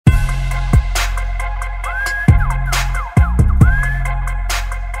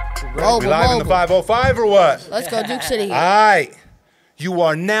We live in the 505 or what? Let's go Duke City. All right. You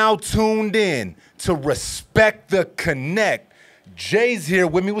are now tuned in to Respect the Connect. Jay's here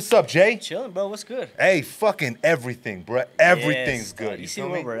with me. What's up, Jay? Chilling, bro. What's good? Hey, fucking everything, bro. Everything's Yes, good. you see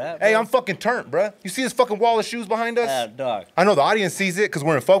feel where me? we're at, bro? Hey, I'm fucking turned, bro. You see this fucking wall of shoes behind us? Dog. I know the audience sees it because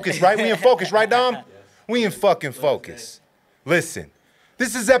we're in focus, right? We in focus, right, Dom? We in fucking focus. Listen,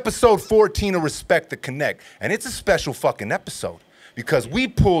 this is episode 14 of Respect the Connect, and it's a special fucking episode because we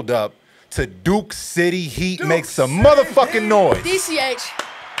pulled up to Duke City Heat. Make some motherfucking noise. DCH.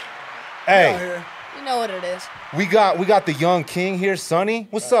 Hey, You know what it is. we got the young king here, Sonny.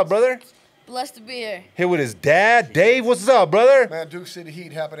 What's up, brother? Blessed to be here. Here with his dad, Dave. What's up, brother? Man, Duke City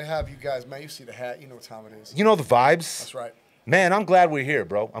Heat, happy to have you guys, man. You see the hat, you know what time it is. You know the vibes. That's right. Man, I'm glad we're here,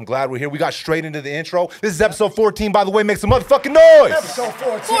 bro. I'm glad we're here. We got straight into the intro. This is episode 14, by the way. Make some motherfucking noise. Episode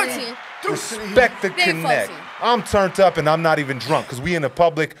 14. 14. Duke City Heat. Respect the Big Connect. 14. I'm turned up and I'm not even drunk because we in a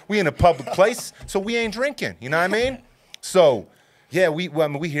public place, so we ain't drinking. You know what I mean? So, yeah, we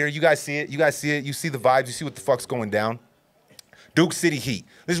here. You guys see it. You guys see it. You see the vibes. You see what the fuck's going down. Duke City Heat.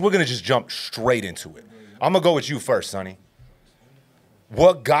 We're gonna just jump straight into it. I'm gonna go with you first, Sonny.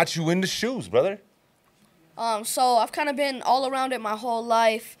 What got you into shoes, brother? So I've kind of been all around it my whole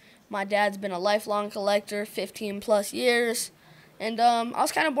life. My dad's been a lifelong collector, 15 plus years. And I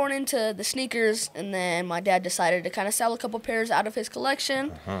was kind of born into the sneakers, and then my dad decided to kind of sell a couple pairs out of his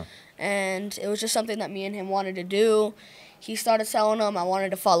collection. And it was just something that me and him wanted to do. He started selling them. I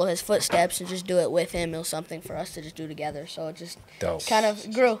wanted to follow his footsteps and just do it with him. It was something for us to just do together. So it just kind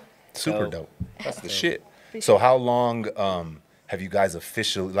of grew. Super dope. That's the shit. So how long have you guys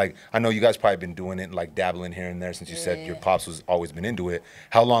officially, like, I know you guys probably been doing it, like dabbling here and there since you said your pops was always been into it.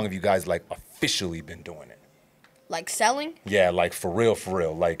 How long have you guys like officially been doing it? Like selling? Yeah, like for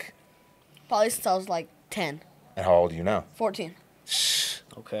real, like. Probably since I was like 10, And how old are you now? 14.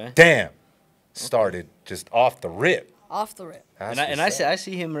 Okay. Damn. Started just off the rip. Off the rip. That's And what's I up.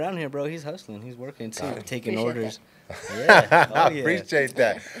 see him around here, bro. He's hustling. He's working too, taking Appreciate orders. Yeah. Oh, I yeah. appreciate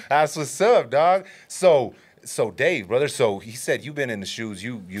that. That's what's up, dog. So Dave, brother. So he said you've been in the shoes.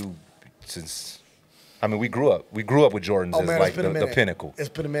 You since. I mean, we grew up with Jordans as like the pinnacle. It's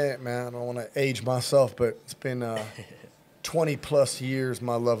been a minute, man. I don't want to age myself, but it's been 20 plus years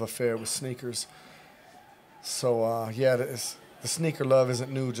my love affair with sneakers. So yeah, the sneaker love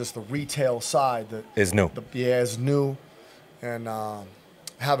isn't new. Just the retail side It's new. it's new, and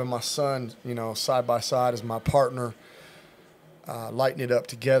having my son, you know, side by side as my partner, lighting it up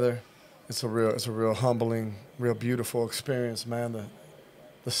together. It's a real humbling, real beautiful experience, man.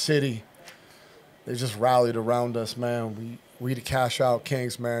 The city, they just rallied around us, man. We the cash out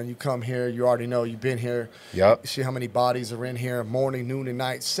kings, man. You come here, you already know, you've been here. Yep. You see how many bodies are in here, morning, noon, and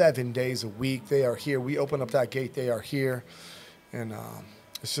night, 7 days a week. They are here. We open up that gate, they are here. And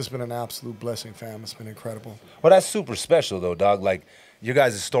it's just been an absolute blessing, fam. It's been incredible. Well, that's super special though, dog. Like your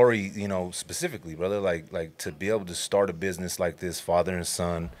guys' story, you know, specifically, brother. Like to be able to start a business like this, father and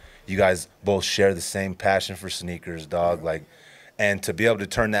son. You guys both share the same passion for sneakers, dog. Like, and to be able to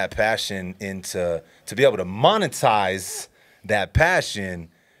turn that passion into, to be able to monetize that passion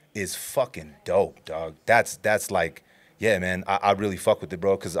is fucking dope, dog. That's like, yeah, man. I really fuck with it,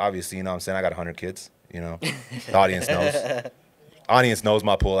 bro. Because obviously, you know what I'm saying, I got 100 kids. You know, the audience knows. Audience knows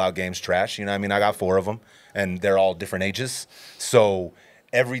my pull-out game's trash. You know what I mean? I got 4 of them, and they're all different ages. So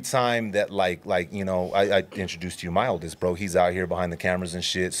every time that, like you know, I introduced you my oldest, bro. He's out here behind the cameras and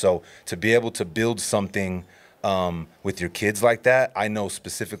shit. So to be able to build something with your kids like that, I know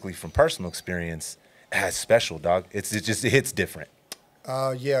specifically from personal experience, it's special, dog. It hits different.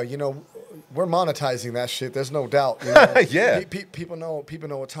 Yeah, you know, we're monetizing that shit. There's no doubt. You know? Yeah. People know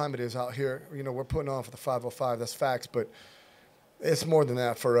what time it is out here. You know, we're putting on for the 505. That's facts, but it's more than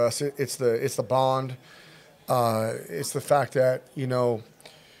that for us. It's the bond. It's the fact that, you know,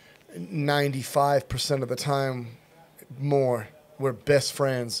 95% of the time, we're best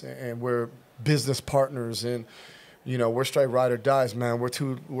friends and we're business partners, and you know, we're straight ride or dies, man. We're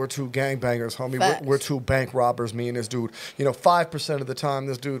two gangbangers, homie. We're 2 bank robbers, me and this dude. You know, 5% of the time,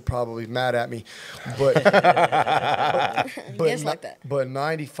 this dude probably mad at me, but Gets like that. But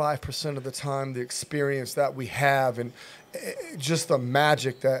 95% of the time, the experience that we have and just the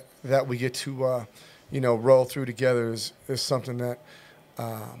magic that we get to, you know, roll through together is something that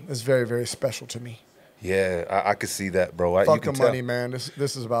is very, very special to me. Yeah, I could see that, bro. Fuck the money, man.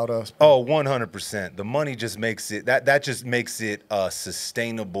 This is about us. Oh, 100%. The money just makes it, that just makes it a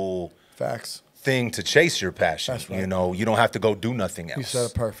sustainable Facts. thing to chase your passion. That's right. You know, you don't have to go do nothing else. You said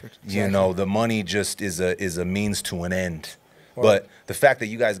it perfect. You know, the money just is a means to an end. But the fact that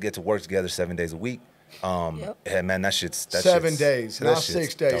you guys get to work together 7 days a week, Yeah, man, that 7 days, that not shit's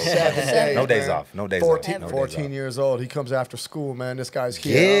 6 days. dope. 7 days. No days man. off. No days 14, off. No days 14 off. years old. He comes after school, man. This guy's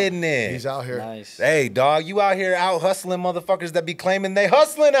here. Getting it. He's out here. Nice. Hey, dog, you out here out hustling motherfuckers that be claiming they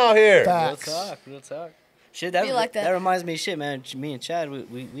hustling out here. Real Facts. talk, real talk. Shit, that, Be like that. that reminds me of shit, man. Me and Chad,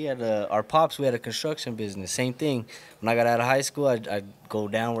 we had our pops. We had a construction business. Same thing. When I got out of high school, I'd go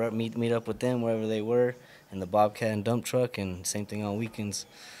down where meet up with them wherever they were in the Bobcat and dump truck, and same thing on weekends.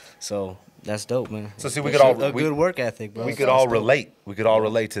 So that's dope, man. So see, we That's could all a good work ethic, bro. We could all relate. We could all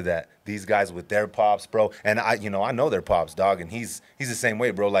relate to that. These guys with their pops, bro. And I know their pops, dog, and he's the same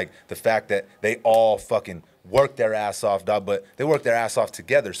way, bro. Like the fact that they all fucking work their ass off, dog, but they work their ass off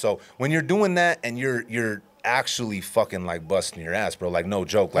together. So when you're doing that and you're actually fucking like busting your ass, bro, like no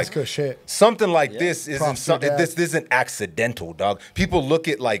joke. That's Like good shit. something like this isn't Props to your dad. this isn't accidental, dog. People look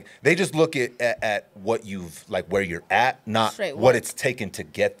at like they just look at what you've like where you're at, not Straight what work. it's taken to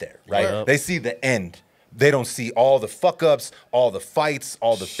get there, right? Yep. They see the end. They don't see all the fuck ups, all the fights,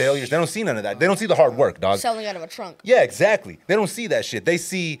 all the failures. They don't see none of that. They don't see the hard work, dog. Selling out of a trunk. Yeah, exactly. They don't see that shit. They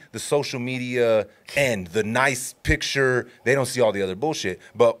see the social media and the nice picture. They don't see all the other bullshit.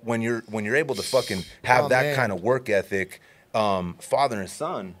 But when you're able to fucking have Oh, that man. kind of work ethic, father and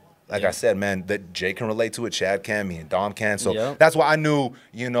son, like I said, man, that Jay can relate to it, Chad can, me and Dom can. So Yep. that's why I knew,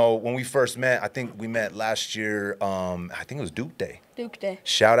 when we first met, I think we met last year, I think it was Duke Day. Duke Day.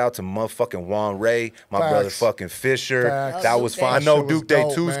 Shout out to motherfucking Juan Ray, my Facts. brother fucking Fisher. Facts. That Duke was Day. fun. I That know shit was Duke Day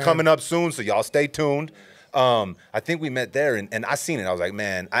dope, 2's man. coming up soon, so y'all stay tuned. I think we met there, and I seen it. I was like,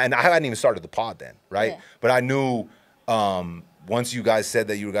 man, and I hadn't even started the pod then, right? Yeah. But I knew once you guys said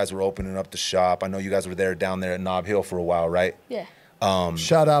that you guys were opening up the shop, I know you guys were there down there at Nob Hill for a while, right? Yeah.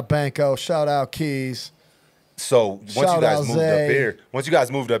 Shout out Banco. Shout out Keys. So once you Shout guys out moved Zay.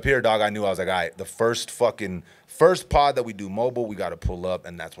 up here, dog, I knew I was like, all right, the first pod that we do mobile, we got to pull up,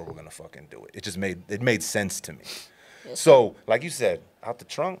 and that's where we're gonna fucking do it. It made sense to me. So, like you said, out the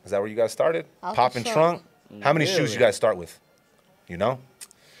trunk, is that where you guys started? Out the Popping trunk. trunk. How many shoes Really? you guys start with? You know?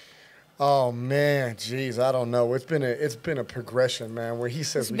 Oh man, jeez, I don't know. It's been a progression, man. Where he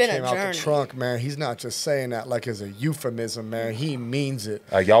says It's we been a came out the journey. trunk, man. He's not just saying that like as a euphemism, man. He means it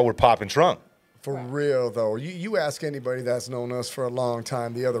Y'all were popping trunk. for real, though. You ask anybody that's known us for a long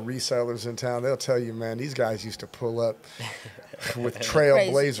time, the other resellers in town, they'll tell you, man. These guys used to pull up with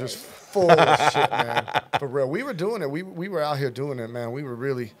Trailblazers Crazy. full of shit, man. For real, we were doing it. We were out here doing it, man. We were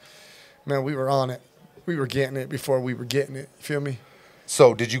really, man. We were on it. We were getting it before we were getting it. Feel me?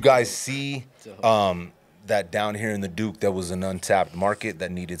 So did you guys see that down here in the Duke there was an untapped market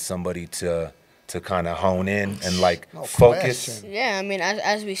that needed somebody to kind of hone in and like No focus? question. Yeah, I mean,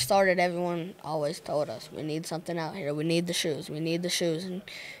 as we started, everyone always told us we need something out here. We need the shoes. We need the shoes, and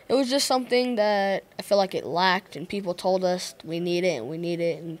it was just something that I feel like it lacked, and people told us we need it and we need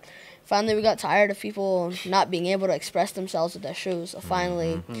it, and finally we got tired of people not being able to express themselves with their shoes. So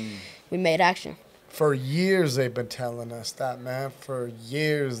finally, we made action. For years they've been telling us that, man. For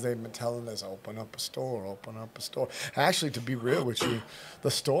years they've been telling us, open up a store, open up a store. Actually, to be real with you, the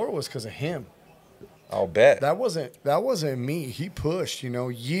store was because of him. I'll bet. That wasn't me. He pushed,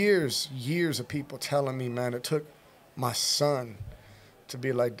 years of people telling me, man. It took my son to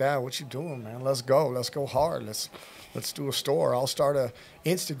be like, Dad, what you doing, man? Let's go hard. Let's do a store. I'll start a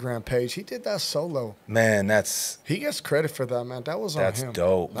Instagram page. He did that solo. Man, that's He gets credit for that, man. That was on That's him.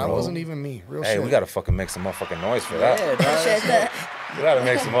 dope, That bro. wasn't even me. Real hey, shit. we gotta fucking make some motherfucking noise for that. Yeah, dog. Said that. We gotta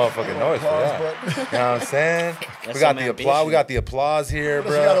make some motherfucking noise for that. Applause You know what I'm saying? That's We got some the applause. ambition. We got the applause here, What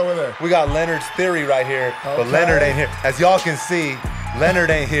bro. else you got over there? We got Leonard's theory right here, but Okay. Leonard ain't here. As y'all can see, Leonard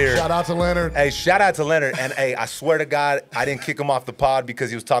ain't here. Shout out to Leonard. Hey, shout out to Leonard. And hey, I swear to God, I didn't kick him off the pod because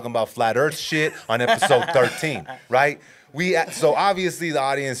he was talking about flat Earth shit on episode 13, right? So obviously the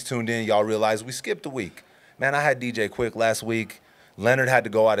audience tuned in. Y'all realize we skipped a week. Man, I had DJ Quick last week. Leonard had to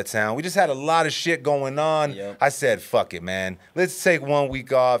go out of town. We just had a lot of shit going on. Yep. I said, fuck it, man. Let's take 1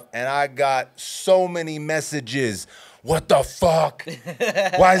 week off. And I got so many messages. What the fuck?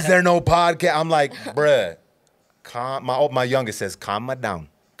 Why is there no podcast? I'm like, bruh. My youngest says, calm down.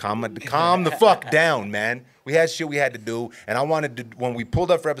 Calm the fuck down, man. We had shit we had to do, and I wanted to, when we pulled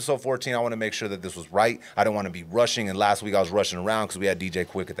up for episode 14, I want to make sure that this was right. I didn't want to be rushing, and last week I was rushing around because we had DJ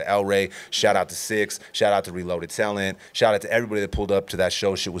Quick at the El Rey. Shout out to Six. Shout out to Reloaded Talent. Shout out to everybody that pulled up to that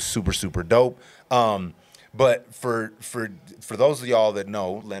show. Shit was super, super dope. But for those of y'all that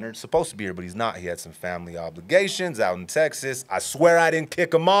know, Leonard's supposed to be here, but he's not. He had some family obligations out in Texas. I swear I didn't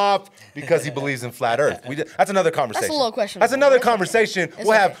kick him off because he believes in flat Earth. That's another conversation. That's a little questionable. That's another It's okay. conversation It's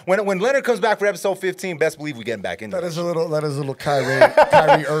we'll have okay. when Leonard comes back for episode 15. Best believe we getting back into That it. is a little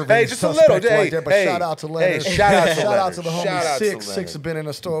Kyrie Irving. Hey, just a suspect little, right hey, there. But hey, shout out to hey, Leonard. shout out to Shout out to the Leonard. homie Shout out to Six. Leonard. Six have been in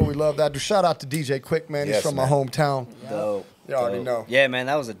the store. We love that. Shout out to DJ Quick, man. He's Yes, from man. my hometown. Dope. You already dope. know. Yeah, man,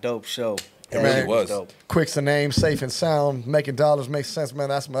 that was a dope show. It really Man, was. Dope. Quick's the name, safe and sound, making dollars makes sense, man.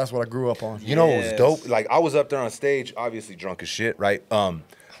 That's what I grew up on. You know what was Yes. dope? Like I was up there on stage, obviously drunk as shit, right?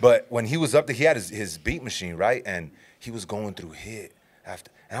 But when he was up there, he had his beat machine, right? And he was going through hit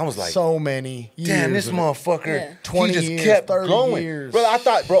after, and I was like, So many years. damn, this of it. motherfucker, Yeah. 20 he just years, kept 30 going. years. Bro, I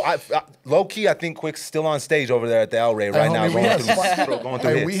thought, I low key, I think Quick's still on stage over there at the El Rey right Hey, now, homie, we had going through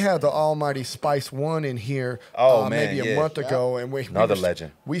Hey, hits. we had the almighty Spice One in here Oh, man, maybe a yeah. month ago, and Another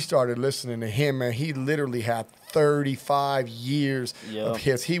legend. We started listening to him, man. He literally had 35 years Yup. of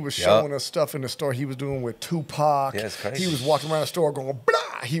hits. He was Yup. showing us stuff in the store he was doing with Tupac. Yeah, it's crazy. He was walking around the store going blah.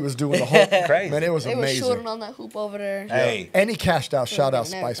 He was doing the whole Crazy. man. It was They were shooting amazing. on that hoop over there. Hey, And he cashed out. Shout out and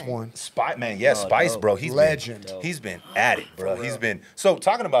Spice everything. One. Man, yeah, Oh, Spice, dope. bro. He's Legend. Been, he's been at it, bro. For He's real. been. So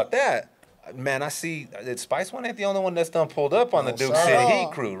talking about that, man, I see that Spice One ain't the only one that's done pulled up on the No, Duke sir. City At Heat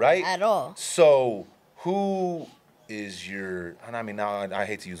all. crew, right? At all. So who is your? And I mean, now I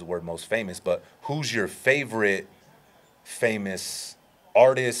hate to use the word most famous, but who's your favorite famous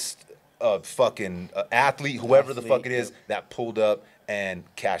artist, fucking athlete, whoever the fuck it is, that pulled up and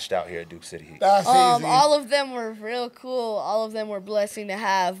cashed out here at Duke City Heat? That's easy. All of them were real cool. All of them were blessing to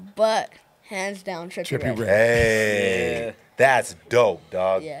have, but hands down, Trippie Trippie Redd. Redd. Hey, Yeah. that's dope,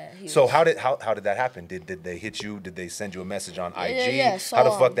 dog. Yeah, he So was- how did that happen? Did they hit you? Did they send you a message on IG? yeah, so, how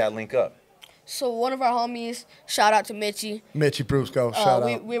the fuck that link up? So one of our homies, shout out to Mitchie. Mitchie Brusco. Shout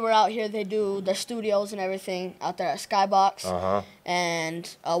out. We were out here. They do their studios and everything out there at Skybox. Uh-huh.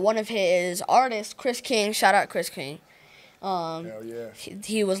 And one of his artists, Chris King, shout out Chris King. Hell yeah.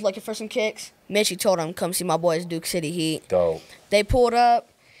 He was looking for some kicks. Mitchie told him, come see my boys Duke City Heat. Dope. They pulled up.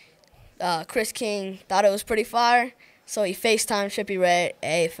 Chris King thought it was pretty fire, so he FaceTimed Trippie Redd.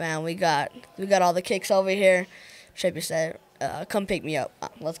 Hey fam, we got all the kicks over here. Trippie said, come pick me up.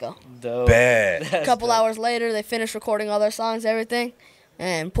 Let's go. Dope. Bad. A That's couple dope. hours later, they finished recording all their songs, everything,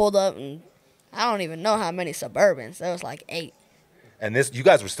 and pulled up. And I don't even know how many Suburbans. There was like 8. And you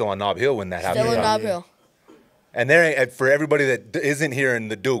guys were still on Nob Hill when that happened. Still in huh? Nob Hill. And there ain't, for everybody that isn't here in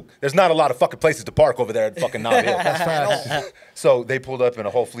the Duke, there's not a lot of fucking places to park over there at fucking Nob Hill. Facts. So they pulled up in a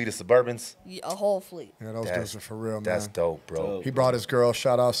whole fleet of Suburbans. A whole fleet. Yeah, those That's- dudes are for real, man. That's dope, bro. Dope. He brought his girl.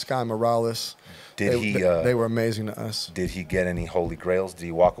 Shout out Sky Morales. Did They were amazing to us. Did he get any holy grails? Did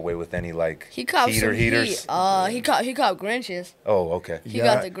he walk away with any like He copped some heaters? heat. He copped Grinches. Oh, okay. He Yeah.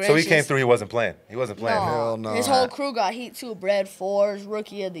 got the Grinches. So he came through. He wasn't playing. He wasn't playing. Hell no. His whole crew got heat too. Bread Fours,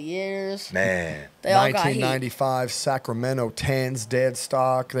 Rookie of the Years. Man. They all got heat. 1995 Sacramento 10s dead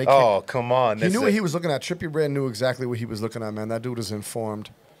stock. They Oh, come on. he That's knew it. what he was looking at. Trippie Redd knew exactly what he was looking at, man. That dude is informed.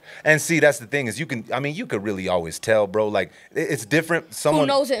 And see, that's the thing is you could really always tell, bro. Like it's different. Someone Who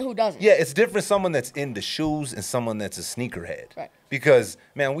knows it? Who doesn't? Yeah, it's different. Someone that's into shoes and someone that's a sneakerhead. Right. Because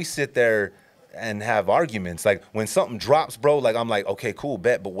man, we sit there and have arguments. Like when something drops, bro. Like I'm like, okay, cool,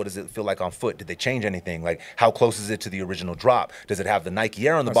 bet. But what does it feel like on foot? Did they change anything? Like how close is it to the original drop? Does it have the Nike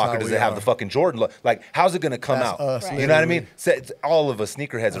Air on the That's back, how or does we it have are. the fucking Jordan look? Like how's it gonna come That's out? us, Right. You know what I literally. mean? So all of us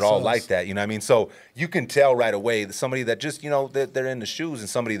sneakerheads are all us. like that. You know what I mean? So you can tell right away that somebody that just that they're in the shoes and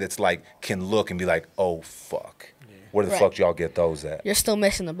somebody that's like can look and be like, oh fuck, where the Right. fuck y'all get those at? You're still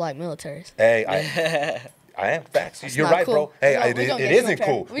missing the black militaries. Hey, I am facts. You're not right, cool. bro. Hey, We gonna it get you isn't a pair.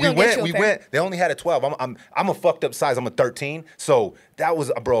 cool. We gonna get you a We pair. went. They only had a 12. I'm a fucked up size. I'm a 13. So that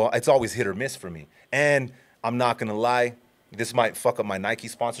was, bro. It's always hit or miss for me. And I'm not gonna lie. This might fuck up my Nike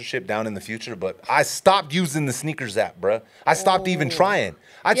sponsorship down in the future, but I stopped using the sneakers app, bro. I stopped even trying.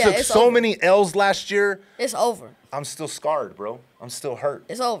 I Yeah, took it's so over. many L's last year. It's over. I'm still scarred, bro. I'm still hurt.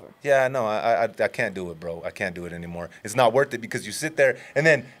 It's over. Yeah, no, I can't do it, bro. I can't do it anymore. It's not worth it because you sit there and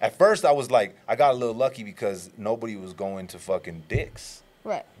then at first I was like, I got a little lucky because nobody was going to fucking Dick's.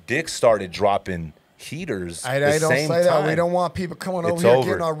 Right. Dick's started dropping heaters I the don't same say that. time. We don't want people coming It's over here over.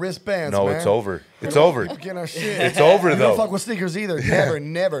 getting our wristbands, No, man. it's over. It's over. Getting our shit. It's over We though. don't fuck with sneakers either.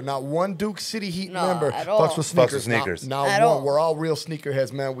 Never. Not one Duke City Heat No, member at all. fucks with Fucks sneakers. with sneakers. Not At one. all. We're all real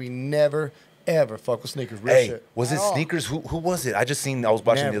sneakerheads, man. We never, ever fuck with sneakers. Real Hey, shit. was it At all. sneakers? Who was it? I was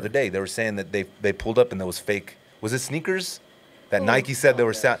watching Never. the other day. They were saying that they pulled up and there was fake. Was it sneakers? that Nike said they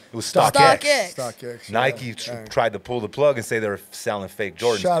were selling. It was StockX. StockX. StockX. Nike yeah. tried to pull the plug and say they were selling fake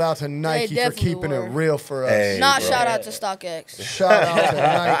Jordans. Shout out to Nike for definitely keeping were. it real for us. Hey, Not bro. shout out to StockX. Shout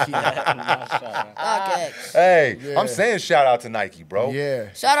out to Nike. StockX. Hey, Yeah. I'm saying shout out to Nike, bro.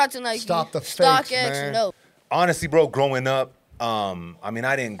 Yeah. Shout out to Nike. Stop the fakes, StockX, man. no. Honestly, bro, growing up, I mean,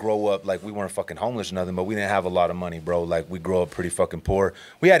 I didn't grow up like we weren't fucking homeless or nothing, but we didn't have a lot of money, bro. Like we grew up pretty fucking poor.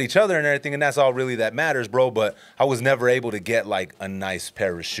 We had each other and everything, and that's all really that matters, bro. But I was never able to get like a nice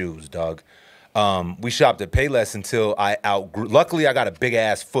pair of shoes, dog. We shopped at Payless until I outgrew. Luckily, I got a big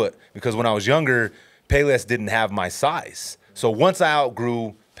ass foot because when I was younger, Payless didn't have my size. So once I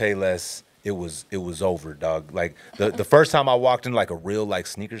outgrew Payless, it was over, dog. Like the first time I walked in like a real like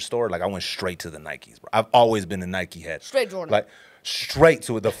sneaker store, like I went straight to the Nikes, bro. I've always been a Nike head. Straight Jordan. Like straight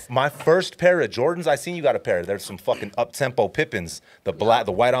to it. My first pair of Jordans, I seen you got a pair. There's some fucking up-tempo Pippins, the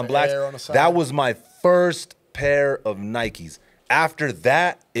white on blacks. air on the side. That was my first pair of Nikes. After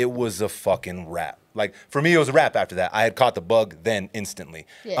that, it was a fucking wrap. Like for me, it was a wrap after that. I had caught the bug then instantly.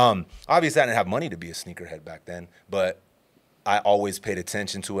 Yeah. Obviously I didn't have money to be a sneakerhead back then, but I always paid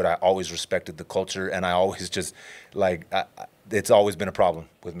attention to it. I always respected the culture, and I always just like it's always been a problem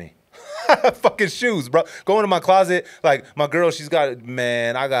with me. Fucking shoes, bro. Go into my closet, like my girl, she's got,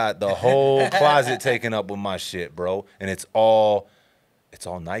 man, I got the whole closet taken up with my shit, bro, and it's all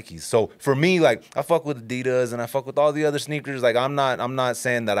Nikes. So for me, like I fuck with Adidas and I fuck with all the other sneakers. Like I'm not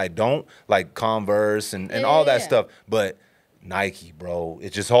saying that I don't like Converse and all that Yeah. stuff, but Nike, bro,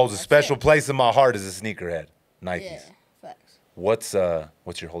 it just holds a special place in my heart as a sneakerhead. Nikes. Yeah, facts. What's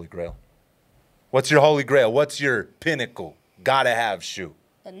your holy grail? What's your holy grail? What's your pinnacle? Gotta have shoe.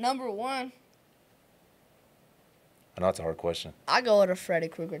 The number one, I know it's a hard question. I go with a Freddy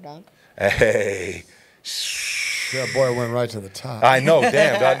Krueger dunk. Hey, That boy went right to the top. I know,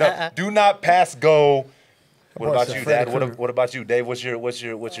 damn. No, do not pass go. What boy about said you, Freddy Dad? Krueger. What about you, Dave? What's your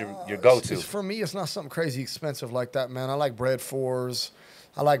go-to? For me, it's not something crazy expensive like that, man. I like Bread 4s.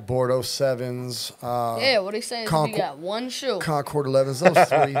 I like Bordeaux 7s. Yeah, what he's saying is Concord- you got one shoe. Concord 11s. Those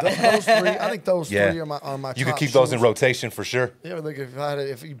three. Those three. I think those Yeah. three are my You top could keep those in shoes. rotation for sure. Yeah, like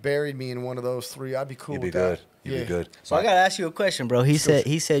if you buried me in one of those three, I'd be cool You'd be with good. that. You'd be good. So I gotta ask you a question, bro. He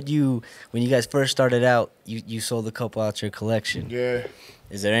said you when you guys first started out, you sold a couple out your collection. Yeah.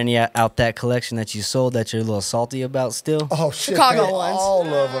 Is there any out that collection that you sold that you're a little salty about still? Oh shit! Chicago man, ones. all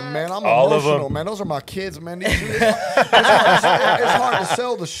of them, man. I'm All of emotional, them. man. Those are my kids, man. These shoes, it's hard to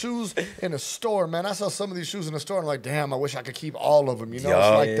sell the shoes in a store, man. I sell some of these shoes in the store, and I'm like, damn, I wish I could keep all of them. You know, Yeah.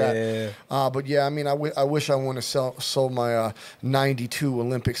 it's like that. But yeah, I mean, I wish I would have sold my '92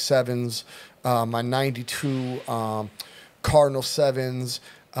 Olympic 7s, my '92 Cardinal 7s.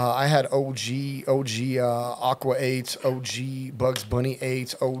 I had OG Aqua 8s, OG Bugs Bunny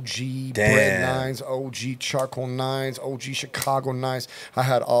 8s, OG Bread Damn. 9s, OG Charcoal 9s, OG Chicago 9s. I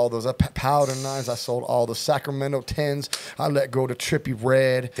had all those. Powder 9s, I sold all the Sacramento 10s. I let go to Trippy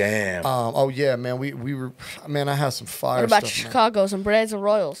Red. Damn. Oh yeah, man. We were, man. I had some fire What about stuff, your man. Chicago's and Breads and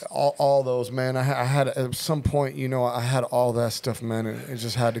Royals? All those, man. I had at some point, you know, I had all that stuff, man. And it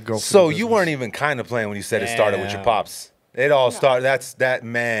just had to go. for So the you business. weren't even kind of playing when you said it started with your Damn. pops. It all started. That's that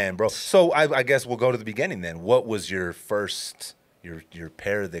man, bro. So I guess we'll go to the beginning then. What was your first your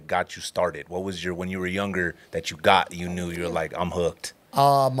pair that got you started? What was your when you were younger that you got? You knew you're like I'm hooked.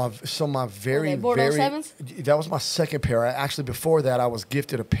 My very they Bordeaux very 7s? that was my second pair. Actually, before that, I was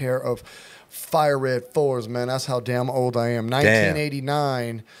gifted a pair of Fire Red 4s. Man, that's how damn old I am.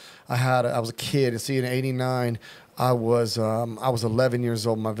 1989. I was a kid, and see, in '89. I was 11 years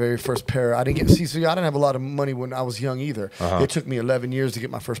old. My very first pair. I didn't have a lot of money when I was young either. It took me 11 years to get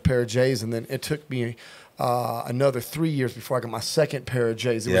my first pair of J's, and then it took me another 3 years before I got my second pair of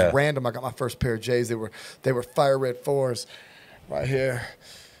J's. It Yeah. was random. I got my first pair of J's. They were Fire Red 4s, right here.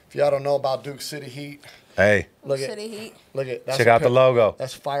 If y'all don't know about Duke City Heat, Hey, look City Heat. that's check a out the pair- logo.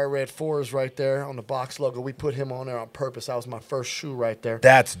 That's Fire Red 4s right there on the box logo. We put him on there on purpose. That was my first shoe right there.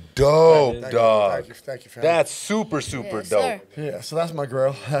 That's dope, Thank you, dog. thank you, fam. That's super Yes, dope. sir. Yeah, so that's my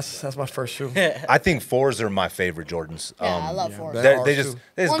girl. That's my first shoe. I think fours are my favorite Jordans. Yeah, I love fours. that- They Ours just too.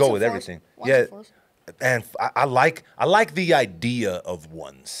 they just Ones go and with fours. everything. Ones Yeah, and fours. and I like the idea of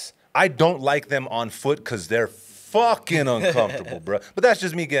ones. I don't like them on foot because they're fucking uncomfortable, bro. But that's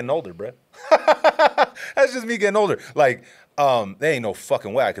just me getting older, bro. That's just me getting older. Like, there ain't no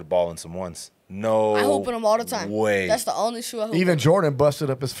fucking way I could ball in some ones. No, I hoop in them all the time. Way. That's the only shoe I hoop Even in. Jordan busted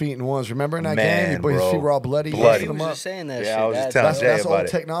up his feet in ones. Remember in that Man, game? His bro. feet were all bloody. He Bloody. busted He them was up. just saying that Yeah, shit. I was just That- telling That's, Jay that's about old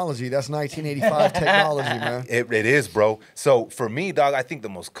it. technology. That's 1985 technology, man. It is, bro. So for me, dog, I think the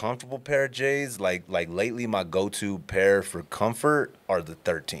most comfortable pair of J's, like lately, my go-to pair for comfort are the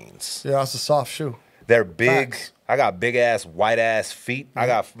 13s. Yeah, that's a soft shoe. They're big. Facts. I got big ass white ass feet. I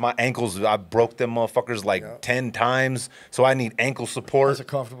got my ankles. I broke them motherfuckers like 10 times. So I need ankle support. It's a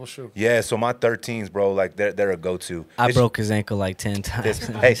comfortable shoe. Yeah, so my 13s, bro, like they're a go-to. I broke his ankle like 10 times.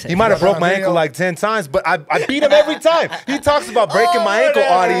 Hey, he might have broke my ankle like 10 times, but I beat him every time. He talks about breaking my ankle,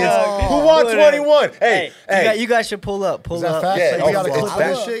 audience. Who won 21? Hey, you guys should pull up. Is that facts? Yeah, Like, we got a it's clip of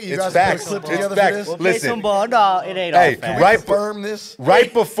facts. this shit. You It's guys facts. put a clip It's together facts. for this. Play Listen. some ball. No, it ain't Hey, all facts. right, Confirm this.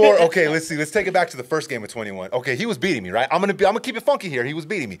 right before. Okay, let's see. Let's take it back to the first game of 21. Okay, he was beating me, right? I'm gonna keep it funky here. He was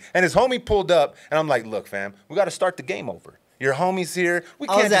beating me, and his homie pulled up, and I'm like, look, fam, we got to start the game over. Your homie's here. We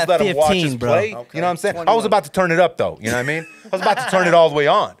I can't was just at let him watch 15, us bro. play. Okay. You know what I'm saying? I 21. was about to turn it up, though. You know what I mean? I was about to turn it all the way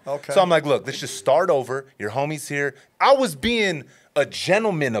on. Okay. So I'm like, look, let's just start over. Your homie's here. I was being a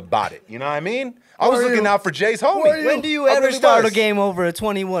gentleman about it. You know what I mean? I was Where are looking you? out for Jay's homie. Where are you? When do you I ever really start was. a game over at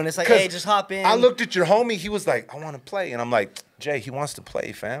 21? It's like, 'Cause hey, just hop in. I looked at your homie. He was like, I want to play. And I'm like, Jay, he wants to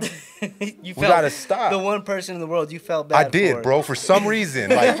play, fam. You We gotta stop. The one person in the world you felt bad I did, for. bro. For some reason,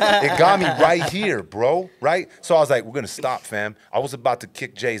 like it got me right here, bro. Right? So I was like, we're gonna stop, fam. I was about to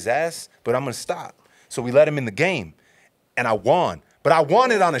kick Jay's ass, but I'm gonna stop. So we let him in the game, and I won. But I won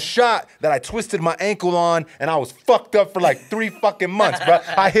it on a shot that I twisted my ankle on, and I was fucked up for like 3 fucking months, bro.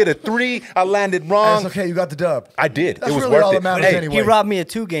 I hit a 3, I landed wrong. That's okay. You got the dub. I did. That's it was really worth all it. that matters Hey, anyway. He robbed me of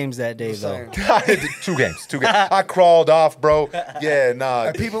 2 games that day, though. saying. I did 2 games. I crawled off, bro. Yeah, nah.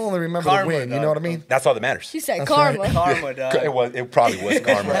 And people only remember Karma, the win. You dog. know what I mean? That's all that matters. He said That's karma. right. Karma, dog. It probably was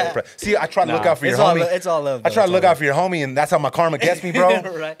karma. See, I try to look out for your it's all homie. lo- it's all love, I though. try to It's look all out for your homie, and that's how my karma gets me, bro.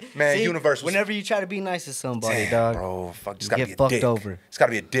 Right. Man, See, universe. Whenever you try to be nice to somebody, Damn, dog. bro, fuck, just you gotta get be a fucked dick. over. It's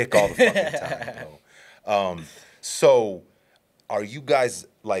gotta be a dick all the fucking time, bro. So, are you guys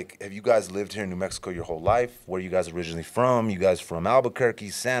like? Have you guys lived here in New Mexico your whole life? Where are you guys originally from? You guys from Albuquerque,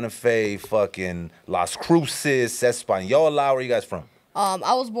 Santa Fe, fucking Las Cruces, Española? Where are you guys from?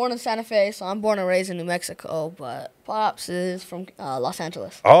 I was born in Santa Fe, so I'm born and raised in New Mexico, but Pops is from Los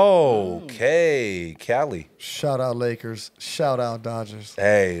Angeles. Okay, Cali. Shout out Lakers. Shout out Dodgers.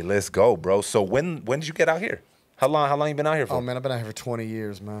 Hey, let's go, bro. So when did you get out here? How long you been out here for? Oh man, I've been out here for 20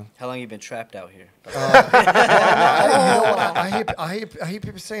 years, man. How long you been trapped out here? You know what? I hear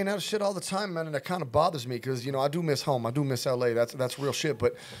people saying that shit all the time, man, and it kind of bothers me because I do miss home. I do miss LA. That's real shit.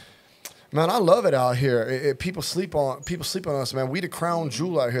 But man, I love it out here. People sleep on us, man. We the crown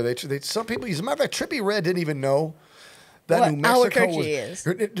jewel out here. They some people. As a matter of fact, Trippie Redd didn't even know that What New Mexico Albuquerque was is.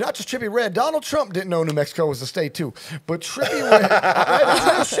 not just Trippie Redd. Donald Trump didn't know New Mexico was a state too. But Trippie Redd, that's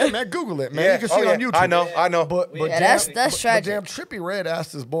real shit, man. Google it, man. Yeah. You can see it on yeah. YouTube. I know. But Yeah, damn, that's tragic. But damn, Trippie Redd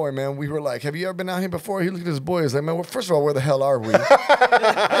asked his boy, man. We were like, "Have you ever been out here before?" He looked at his boy. He's like, "Man, well, first of all, where the hell are we?"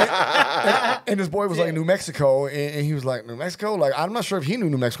 and his boy was like, "New Mexico," and he was like, "New Mexico?" Like, I'm not sure if he knew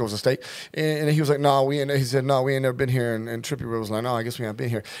New Mexico was a state. And he was like, "No, we ain't." He said, "No, we ain't never been here." And Trippie Redd was like, "No, I guess we ain't been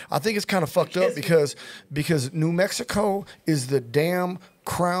here." I think it's kind of fucked up because New Mexico is the damn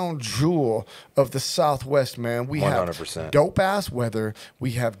crown jewel of the Southwest, man. We 100%. have dope ass weather.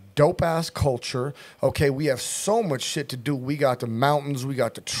 We have dope ass culture. Okay, we have so much shit to do. We got the mountains. We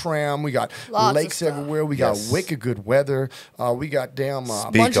got the tram. We got Lots of lakes stuff. everywhere. We Yes. got wicked good weather. We got damn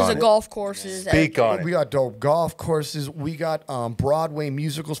Speak Bunches on of it. golf courses. Speak on it. we got dope golf courses. We got Broadway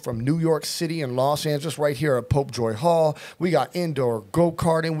musicals from New York City and Los Angeles right here at Pope Joy Hall. We got indoor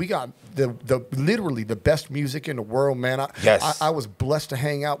go-karting. We got the literally the best music in the world, man. Yes. I was blessed to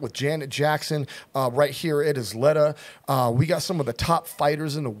hang out with Janet Jackson right here at Isleta. We got some of the top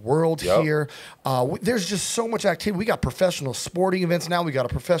fighters in the world Yep. here. There's just so much activity. We got professional sporting events now. We got a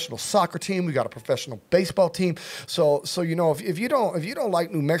professional soccer team. We got a professional baseball team. So if you don't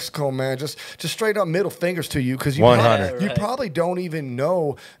like New Mexico, man, just straight up middle fingers to you because 100. you probably don't even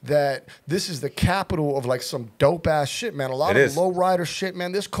know that this is the capital of like some dope ass shit, man. A lot It of is. low rider shit,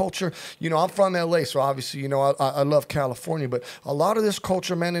 man. This culture, I'm from LA, so obviously, I love California, but a lot of this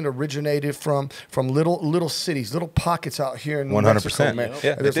culture, man, it originated from little cities, little pockets out here in New 100%. Mexico, man.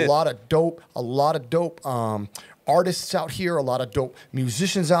 Yeah, And there's it a did. lot of dope artists out here, a lot of dope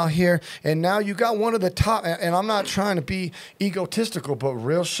musicians out here, and now you got one of the top. And I'm not trying to be egotistical, but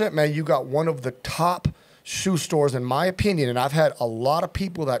real shit, man. You got one of the top shoe stores, in my opinion, and I've had a lot of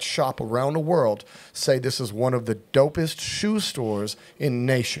people that shop around the world say this is one of the dopest shoe stores in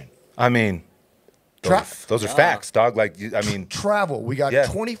the nation. I mean, those are facts, dog. Like, Travel. We got Yeah.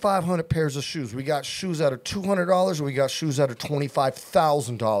 2,500 pairs of shoes. We got shoes that are $200, and we got shoes that are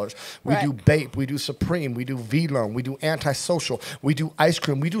 $25,000. We Right. do Bape. We do Supreme. We do V-Lone. We do Antisocial. We do Ice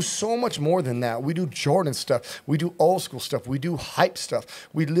Cream. We do so much more than that. We do Jordan stuff. We do old school stuff. We do hype stuff.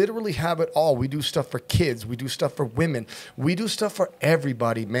 We literally have it all. We do stuff for kids. We do stuff for women. We do stuff for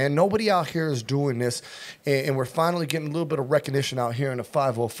everybody, man. Nobody out here is doing this, and we're finally getting a little bit of recognition out here in the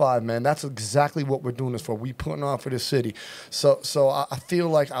 505, man. That's exactly what we're we're doing this for. We putting on for this city. So I feel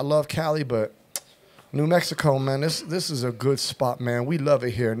like I love Cali, but New Mexico, man, this is a good spot, man. We love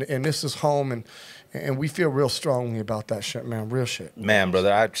it here, and this is home, and we feel real strongly about that shit, man. Real shit. Man,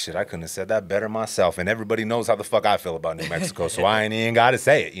 brother, I couldn't have said that better myself. And everybody knows how the fuck I feel about New Mexico, so I ain't even got to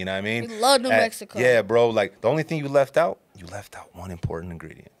say it. You know what I mean? We love New Mexico. Yeah, bro. Like, the only thing you left out one important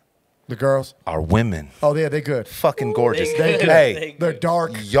ingredient. The girls? Our women. Oh, yeah, they good. Fucking gorgeous. They good. Hey, They're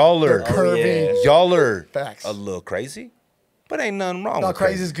dark. y'all are They're curvy. yeah. Y'all are Facts. a little crazy, but ain't nothing wrong No, with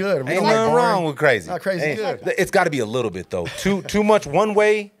crazy is good. We Ain't don't like nothing boring. wrong with crazy. No, crazy is good. It's got to be a little bit though. Too much one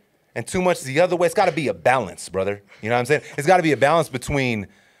way and too much the other way. It's got to be a balance, brother. You know what I'm saying? It's got to be a balance between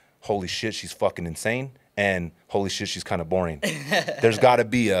holy shit, she's fucking insane, and holy shit, she's kind of boring. There's got to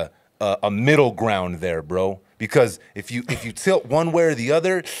be a middle ground there, bro. Because if you tilt one way or the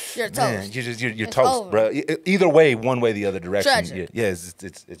other, You're man, toast. you're It's toast, over. bro. Either way, one way, the other direction. Tragic. Yeah,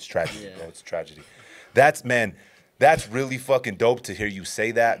 it's tragedy, bro. It's tragedy. That's really fucking dope to hear you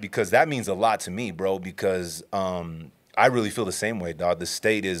say that, because that means a lot to me, bro. Because I really feel the same way, dog. The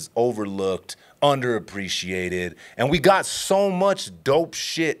state is overlooked, underappreciated, and we got so much dope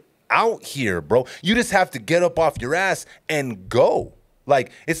shit out here, bro. You just have to get up off your ass and go.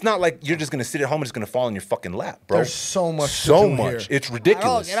 Like, it's not like you're just gonna sit at home and it's gonna fall in your fucking lap, bro. There's so much to So do much. here. It's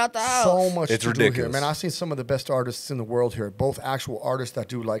ridiculous. Get out the house. So much It's to do ridiculous. here, man. I've seen some of the best artists in the world here. Both actual artists that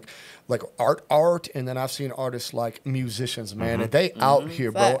do like art, and then I've seen artists like musicians, man. Mm-hmm. And they out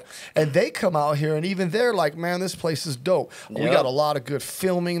here, bro. Facts. And they come out here, and even they're like, man, this place is dope. We Yep. got a lot of good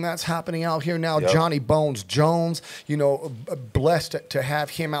filming that's happening out here now. Yep. Johnny Bones Jones, you know, blessed to have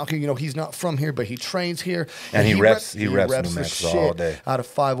him out here. You know, he's not from here, but he trains here, And he reps New the Mexico shit all day. out of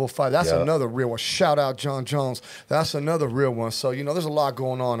 505. That's Yep. another real one. Shout out John Jones. That's another real one. So, you know, there's a lot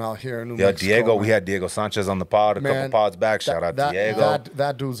going on out here in New Yeah, Mexico. Diego. man. We had Diego Sanchez on the pod a couple pods back. Shout out Diego.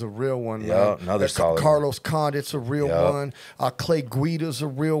 That dude's a real one, Yeah, man. another solid one. Carlos Condit's a real Yeah. one. Clay Guida's a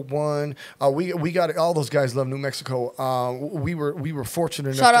real one. We got all those guys love New Mexico. We were fortunate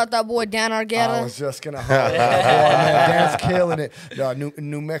enough. Shout to- out that boy Dan I Argueta. was just gonna holler at that boy, man. Dan's killing it.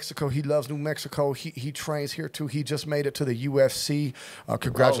 New Mexico. He loves New Mexico. He trains here too. He just made it to the UFC.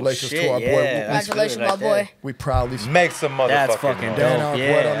 Congratulations shit, to our boy. yeah. That's Congratulations, good my right there. boy. We proudly Make some motherfucking That's fucking noise. Dan dope. Argueta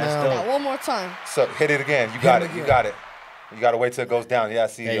Yeah, now. that's Now, dope. one more time. So hit it again. You got Hit it. it You again. got it. You got to wait till it goes down. Yeah, I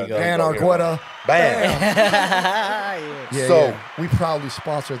see. There you go. Dan go here. Argueta. Bam. Yeah, So- yeah. We proudly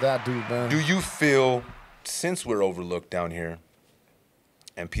sponsor that dude, man. Do you feel, since we're overlooked down here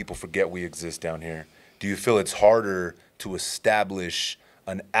and people forget we exist down here, do you feel it's harder to establish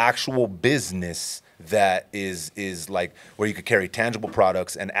an actual business that is like where you could carry tangible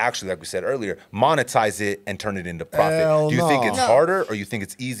products and actually, like we said earlier, monetize it and turn it into profit? Hell Do you think no. it's No. harder, or you think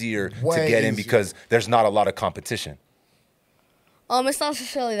it's easier to Way get in easier. because there's not a lot of competition? It's not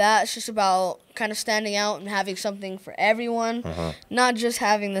necessarily that. It's just about kind of standing out and having something for everyone, not just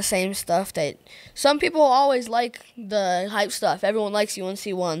having the same stuff that some people always like the hype stuff. Everyone likes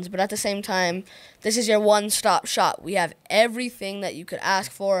UNC1s, but at the same time, this is your one-stop shop. We have everything that you could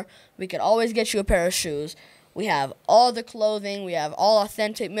ask for. We could always get you a pair of shoes. We have all the clothing. We have all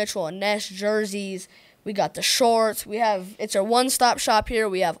authentic Mitchell and Ness jerseys. We got the shorts. It's our one-stop shop here.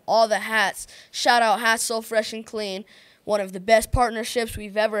 We have all the hats. Shout out Hats So Fresh and Clean. One of the best partnerships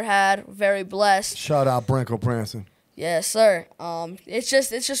we've ever had. Very blessed. Shout out Branko Branson. Yes, sir. It's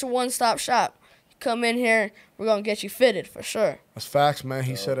just a one-stop shop. Come in here, we're gonna get you fitted for sure. That's facts, man.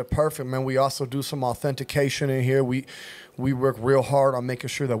 He said it perfect, man. We also do some authentication in here. We work real hard on making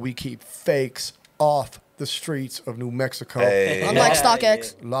sure that we keep fakes off the streets of New Mexico. Hey. Unlike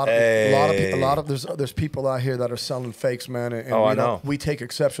StockX. A lot of there's people out here that are selling fakes, man. And Oh, we I know. We take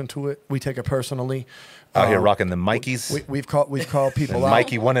exception to it. We take it personally. Out here rocking the Mikeys, We've called the people out.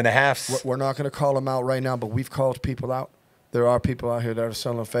 Mikey 1.5s. We're not going to call them out right now, but we've called people out. There are people out here that are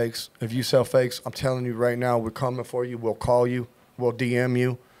selling fakes. If you sell fakes, I'm telling you right now, we're coming for you. We'll call you. We'll DM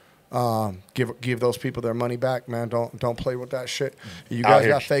you. Give those people their money back, man. Don't play with that shit. You Out guys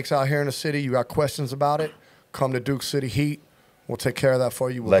here. got fakes out here in the city. You got questions about it? Come to Duke City Heat. We'll take care of that for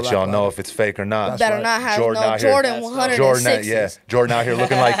you. We'll Let y'all blacklight know it. if it's fake or not. That's Better right. not have Jordan no out here. Jordan That's 106s. Jordan out here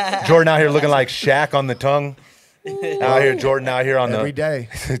looking like Shaq on the tongue. Out here, Jordan out here on Every the day,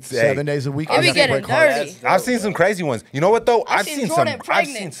 It's- 7 hey. days a week. It I be got to getting break hearts. dirty. I've seen some crazy ones. You know what though? I've seen Jordan I've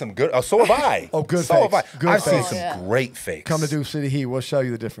pregnant. seen some good. Oh, so have I. Oh, good So have I. fakes. Good I've seen fakes. some Yeah. great fakes. Come to Duke City Heat. We'll show you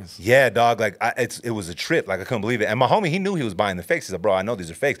the difference. Yeah, dog. Like it was a trip. Like I couldn't believe it. And my homie, he knew he was buying the fakes. He said, "Bro, I know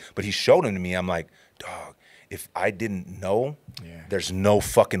these are fakes," but he showed them to me. I'm like, dog. if I didn't know, Yeah. there's no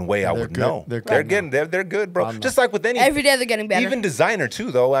fucking way I They're would good. know. They're They're good getting they're good, bro. I'm not. Just like with any Every day they're getting better. even designer too,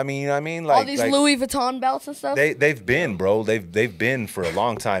 though. I mean, like all these like, Louis Vuitton belts and stuff. they've been, bro. They've been for a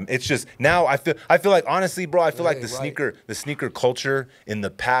long time. It's just now I feel like honestly, bro. I feel like the sneaker culture in the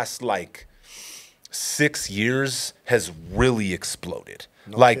past like 6 years has really exploded.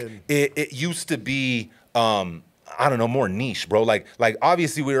 No like kidding. it used to be I don't know, more niche, bro. Like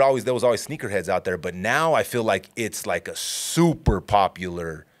obviously there was always sneakerheads out there, but now I feel like it's like a super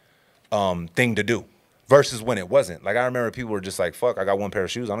popular thing to do versus when it wasn't. Like I remember people were just like, fuck, I got one pair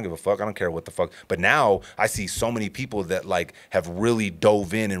of shoes, I don't give a fuck, I don't care what the fuck. But now I see so many people that like have really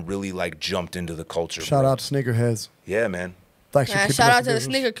dove in and really like jumped into the culture. Shout bro. out to sneakerheads. Yeah, man. Thanks for Man, keeping shout us out in to the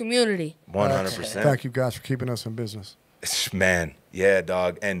business. sneaker community. 100%. Thank you guys for keeping us in business. Man, yeah,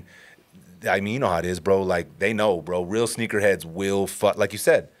 dog. And I mean, you know how it is, bro. Like they know, bro. Real sneakerheads will fuck. Like you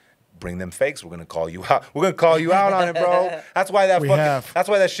said, bring them fakes. We're gonna call you out. We're gonna call you out on it, bro. That's why that's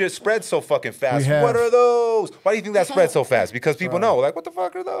why that shit spreads so fucking fast. What are those? Why do you think that spreads so fast? Because people know, like, what the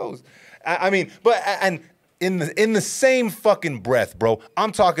fuck are those? I mean, but and in the same fucking breath, bro,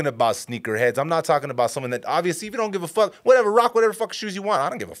 I'm talking about sneakerheads. I'm not talking about someone that obviously, if you don't give a fuck, whatever, rock whatever fucking shoes you want. I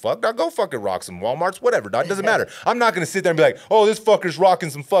don't give a fuck. Dog, go fucking rock some Walmarts, whatever, dog. It doesn't matter. I'm not gonna sit there and be like, oh, this fucker's rocking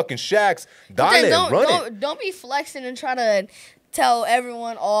some fucking Shaqs. Don't be flexing and try to tell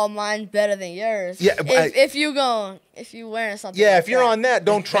everyone, oh, mine's better than yours. Yeah, if you wearing something. Yeah, like if you're that. on that,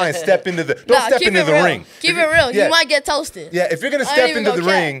 don't try and step into the Keep it real. ring. Keep it real. Yeah. You might get toasted. Yeah, if you're gonna I ain't step even into the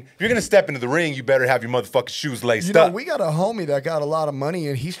gonna cap. ring, if you're gonna step into the ring, you better have your motherfucking shoes laced You know, up. we got a homie that got a lot of money,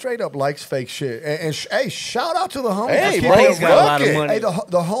 and he straight up likes fake shit. And hey, shout out to the homie. Hey, for bro, keeping He's got a lot of fuck it. money. Hey,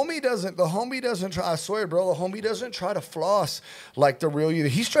 the homie doesn't try. I swear, bro, the homie doesn't try to floss like the real you.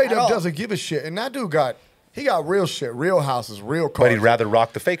 He straight At up all. doesn't give a shit. And that dude got real shit, real houses, real cars. But he'd rather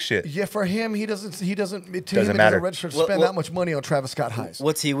rock the fake shit. Yeah, for him, he doesn't. To Doesn't him, it doesn't matter. register to What- spend what- that much money on Travis Scott highs.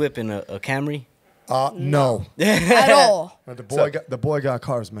 What's he whipping? A Camry? No. At all. The boy got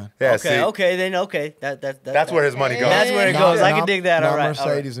cars, man. Yeah, Okay, see, okay. that's where his money goes. That's where it goes. I can dig that. Not All right.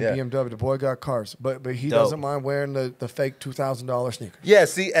 Mercedes all right. and BMW. The boy got cars, but he Dope. doesn't mind wearing the fake $2,000 sneakers. Yeah,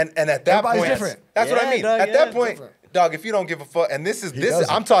 see, and at that Everybody's point, different. that's what I Yeah, mean. dog, At yeah, that point, different. dog, if you don't give a fuck, and this is doesn't.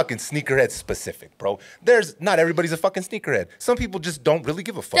 I'm talking sneakerhead specific, bro. There's not everybody's a fucking sneakerhead. Some people just don't really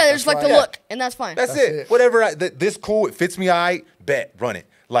give a fuck. Yeah, there's like the Yeah. look, and that's fine. That's That's it. it. Whatever. This cool. It fits me. I bet. Run it.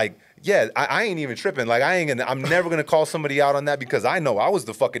 Like, yeah, I ain't even tripping. Like, I'm never gonna call somebody out on that because I know I was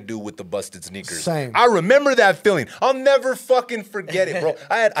the fucking dude with the busted sneakers. Same. I remember that feeling. I'll never fucking forget it, bro.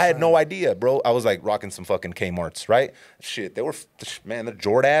 I had no idea, bro. I was like rocking some fucking Kmart's, right? Shit, they were, man, the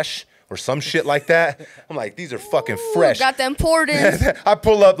Jordache or some shit like that. I'm like, these are fucking fresh. Got them poured in. I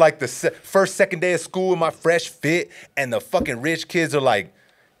pull up like the first, second day of school in my fresh fit, and the fucking rich kids are like,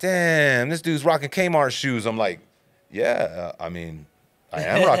 damn, this dude's rocking Kmart shoes. I'm like, yeah, I mean, I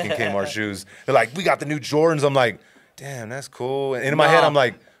am rocking Kmart shoes. They're like, we got the new Jordans. I'm like, damn, that's cool. And in my head, I'm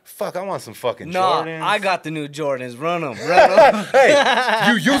like, fuck, I want some fucking Nah, Jordans. I got the new Jordans. Run them. Hey,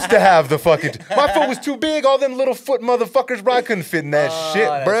 you used to have the fucking. My foot was too big. All them little foot motherfuckers, bro. I couldn't fit in that shit,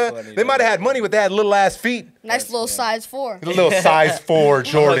 that's bruh. funny, They might have had money, but they had little ass feet. Nice little size 4. The little size 4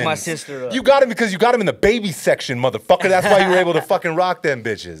 Jordans. my sister up. You got him because you got him in the baby section, motherfucker. That's why you were able to fucking rock them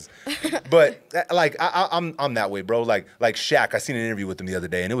bitches. But like I'm that way, bro. Like Shaq, I seen an interview with him the other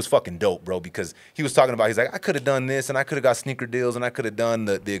day, and it was fucking dope, bro. Because he was talking about, he's like, I could have done this, and I could have got sneaker deals, and I could have done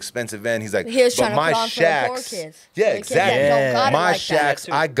the expensive end. He's like, He was but trying to my put on for the poor Shaqs, kids. yeah, The kids that exactly. don't got it My like that.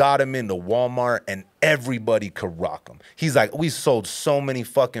 Shaqs, I got them into Walmart, and everybody could rock them. He's like, we sold so many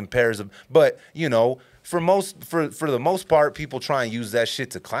fucking pairs of, but you know. For the most part, people try and use that shit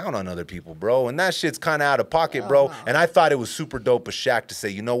to clown on other people, bro. And that shit's kind of out of pocket, bro. And I thought it was super dope of Shaq to say,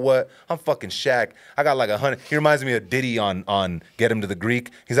 you know what? I'm fucking Shaq. I got like 100. He reminds me of Diddy on Get Him to the Greek.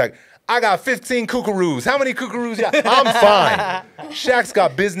 He's like, I got 15 kookaroos. How many kookaroos you got? I'm fine. Shaq's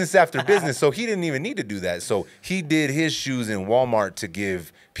got business after business, so he didn't even need to do that. So he did his shoes in Walmart to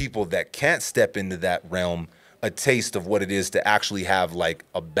give people that can't step into that realm a taste of what it is to actually have like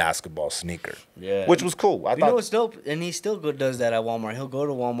a basketball sneaker. Yeah. Which was cool. I You know thought what's dope? And he still does that at Walmart. He'll go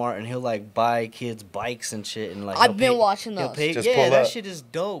to Walmart and he'll like buy kids bikes and shit and like. I've he'll been pay- watching he'll those. pay- Just yeah, pull that up. shit is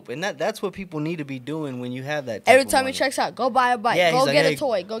dope, and that's what people need to be doing when you have that. type Every of time he money. checks out, go buy a bike. Yeah, go he's like, get hey. a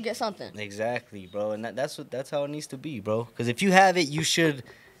toy. Go get something. Exactly, bro, and that's how it needs to be, bro. Because if you have it, you should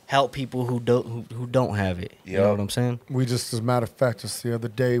help people who don't have it. You know Yup. what I'm saying? We just, as a matter of fact, just the other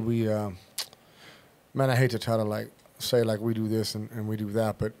day, man, I hate to try to like say like we do this and we do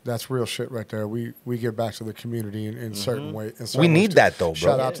that, but that's real shit right there. We give back to the community in certain ways. We need that though, bro.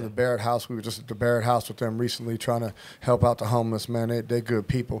 Shout out to the Barrett House. We were just at the Barrett House with them recently, trying to help out the homeless. Man, they're good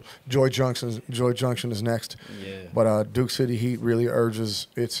people. Joy Junction is next. Yeah. But Duke City Heat really urges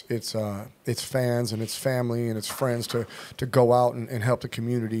its fans and its family and its friends to go out and help the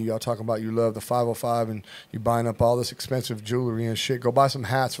community. Y'all talking about you love the 505 and you buying up all this expensive jewelry and shit. Go buy some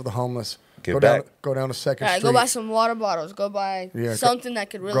hats for the homeless. Go down to Second Street. Go buy some water bottles. Go buy something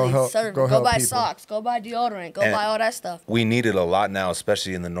that could really serve. Go buy people. socks. Go buy deodorant. Go buy all that stuff. We need it a lot now,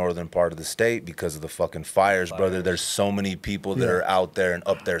 especially in the northern part of the state because of the fucking fires, brother. There's so many people that are out there and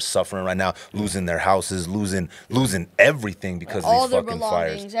up there suffering right now, losing their houses, losing everything because all of these fucking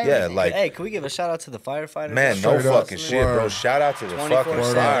fires. Everything. Yeah, like, hey, can we give a shout out to the firefighters? man, no fucking shit, bro. Shout out to the fucking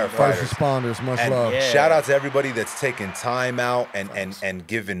firefighters. First responders, much And love. shout out to everybody that's taking time out and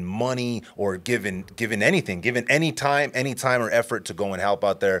giving money or giving anything, giving any time or effort to go and help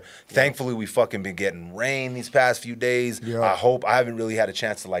out there. Thankfully, we fucking been getting rain these past few days. I haven't really had a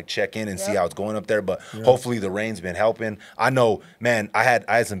chance to like check in and see how it's going up there, but hopefully the rain's been helping. I know, man, I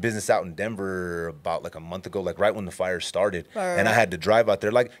had some business out in Denver about like a month ago, like right when the fire started, and I had to drive out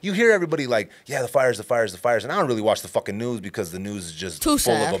there. Like you hear everybody like, yeah, the fires, and I don't really watch the fucking news because the news is just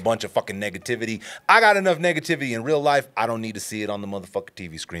full of a bunch of fucking negativity. I got enough negativity in real life. I don't need to see it on the motherfucking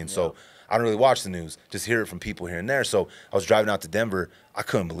TV screen. So I don't really watch the news, just hear it from people here and there. So I was driving out to Denver. I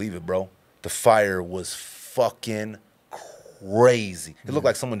couldn't believe it, bro. The fire was fucking crazy. It looked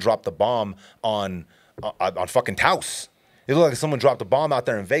like someone dropped a bomb on fucking Taos. It looked like someone dropped a bomb out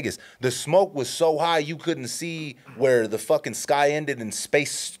there in Vegas. The smoke was so high you couldn't see where the fucking sky ended and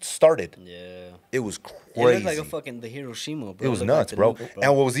space started. Yeah. It was crazy. It looked like a fucking the Hiroshima, bro. It was nuts, bro.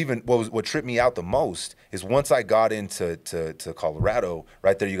 And what tripped me out the most is once I got into Colorado,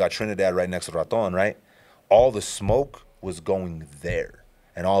 right there, you got Trinidad right next to Raton, right? All the smoke was going there,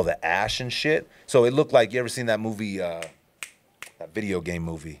 and all the ash and shit. So it looked like, you ever seen that movie, that video game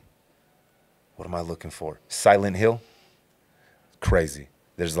movie? What am I looking for? Silent Hill. Crazy.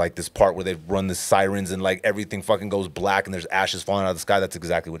 There's like this part where they run the sirens and like everything fucking goes black and there's ashes falling out of the sky. That's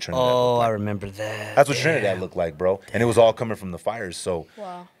exactly what Trinidad looked like. I remember that. That's what Trinidad looked like, bro. And it was all coming from the fires. So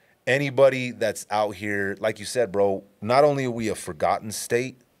anybody that's out here, like you said, bro, not only are we a forgotten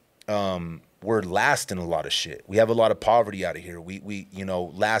state, we're last in a lot of shit. We have a lot of poverty out of here. We you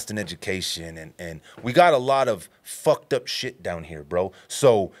know, last in education and we got a lot of fucked up shit down here, bro.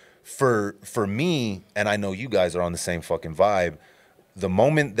 So for me, and I know you guys are on the same fucking vibe, the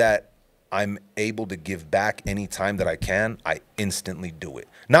moment that I'm able to give back any time that I can, I instantly do it.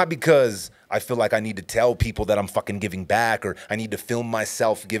 Not because I feel like I need to tell people that I'm fucking giving back or I need to film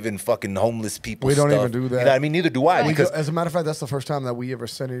myself giving fucking homeless people stuff. We don't even do that. You know what I mean? Neither do I. Because as a matter of fact, that's the first time that we ever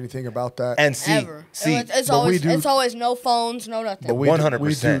said anything about that. And see, it's always no phones, no nothing. But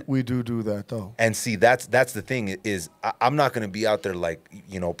 100%. We do that though. And see, that's the thing is I'm not going to be out there like,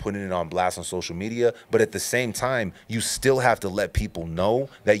 you know, putting it on blast on social media. But at the same time, you still have to let people know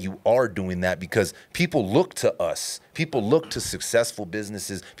that you are doing that because people look to us. People look to successful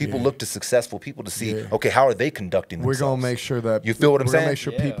businesses. People look to successful people to see, okay, how are they conducting themselves? We're gonna make sure that you feel what I'm saying. We're gonna make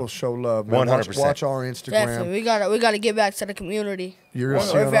sure people show love. 100%. Watch our Instagram. Definitely, we gotta get back to the community. We're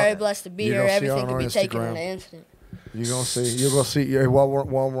very blessed to be here. Everything can be taken in an instant. You're gonna see. Yeah, while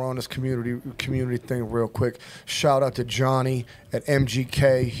we're on this community thing, real quick. Shout out to Johnny at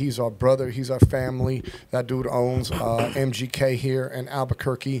MGK. He's our brother. He's our family. That dude owns MGK here in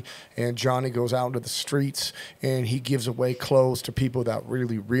Albuquerque. And Johnny goes out into the streets and he gives away clothes to people that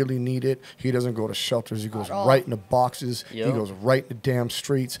really, really need it. He doesn't go to shelters. He goes right in the boxes. He goes right in the damn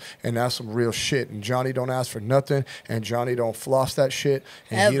streets. And that's some real shit. And Johnny don't ask for nothing. And Johnny don't floss that shit.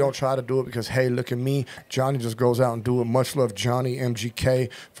 And he don't try to do it because, hey, look at me. Johnny just goes out and do it. Much love, Johnny MGK,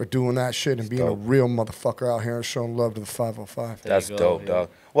 for doing that shit and being a real motherfucker out here and showing love to the 505. That's dope, dog.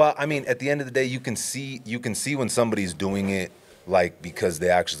 Well, I mean, at the end of the day, you can see when somebody's doing it like because they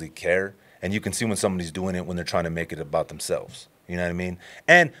actually care, and you can see when somebody's doing it when they're trying to make it about themselves. You know what I mean?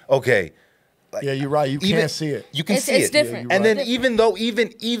 And okay, like, yeah, you're right. You can't see it. You can see it. It's different. And then even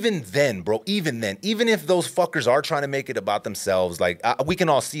then, bro, even if those fuckers are trying to make it about themselves, like we can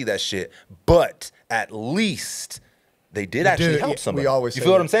all see that shit, but at least they did actually help somebody. We always you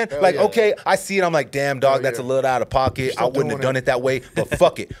feel what I'm saying? Hell like, yeah. okay, I see it. I'm like, damn, dog, that's a little out of pocket. I wouldn't have done it that way, but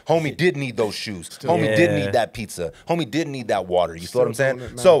fuck it. Homie did need those shoes. Homie did need that pizza. Homie did need that water. You feel what I'm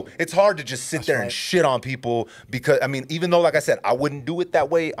saying? So it's hard to just sit there and shit on people because, I mean, even though, like I said, I wouldn't do it that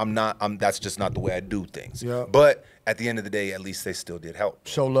way, that's just not the way I do things. Yeah. But at the end of the day, at least they still did help.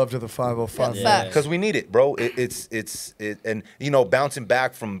 Show love to the 505. Yeah, facts. Because we need it, bro. And you know, bouncing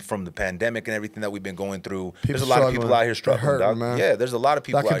back from the pandemic and everything that we've been going through, there's a lot of people out here struggling, hurting, dog. man. Yeah, there's a lot of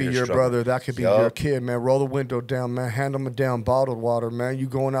people That could out be here your struggling. brother. That could be your kid, man. Roll the window down, man. Hand them a down bottled water, man. You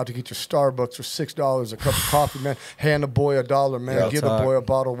going out to get your Starbucks for $6, a cup of coffee, man. Hand a boy $1, man. Real Give talk. the boy a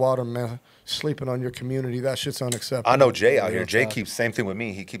bottle of water, man. Sleeping on your community, that shit's unacceptable. I know Jay out here. Real Jay talk. keeps same thing with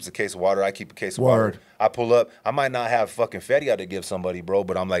me. He keeps a case of water. I keep a case of Word. water. I pull up. I might not have fucking Fetty to give somebody, bro,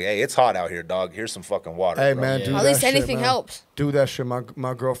 but I'm like, hey, it's hot out here, dog. Here's some fucking water. Hey, bro. man, Yeah. do At that least shit, anything man. helps. Do that shit. My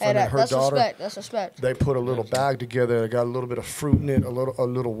Hey, girlfriend and her that's daughter. respect. That's respect. They put a little bag together. They got a little bit of fruit in it, a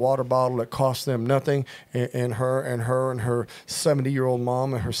little water bottle that cost them nothing. And her 70-year-old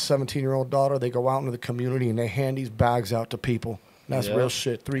mom and her 17-year-old daughter, they go out into the community and they hand these bags out to people. That's Yeah. real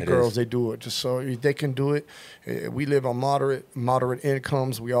shit. Three It girls, is. they do it just so they can do it. We live on moderate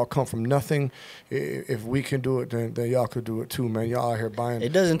incomes. We all come from nothing. If we can do it, then y'all could do it too, man. Y'all out here buying.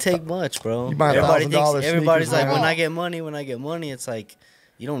 It doesn't take much, bro. You buy Everybody $1,000 everybody's sneakers, like, man. when I get money, it's like,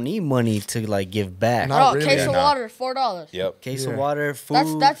 you don't need money to like give back. Not Bro, really. case Yeah, of nah. water, $4. Yep. Case Yeah. of water,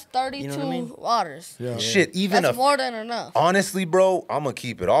 food. That's 32 you know what I mean? waters. Yeah. Shit, even That's a more than enough. honestly, bro, I'm gonna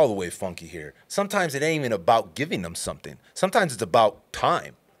keep it all the way funky here. Sometimes it ain't even about giving them something. Sometimes it's about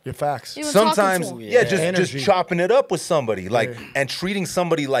time. Your facts. Even talking to Sometimes, them. yeah, Yeah. just Energy. chopping it up with somebody, like, Yeah. and treating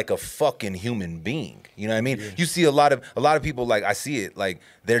somebody like a fucking human being. You know what I mean? You see a lot of people, like, I see it, like,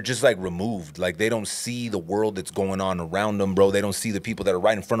 they're just like removed, like they don't see the world that's going on around them, bro. They don't see the people that are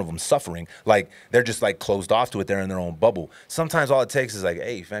right in front of them suffering. Like, they're just like closed off to it. They're in their own bubble. Sometimes all it takes is like,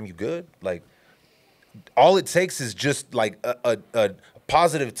 hey, fam, you good? Like, all it takes is just like a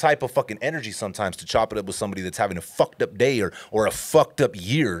positive type of fucking energy sometimes to chop it up with somebody that's having a fucked up day or a fucked up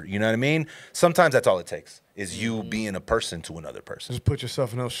year. You know what I mean? Sometimes that's all it takes is you being a person to another person. Just put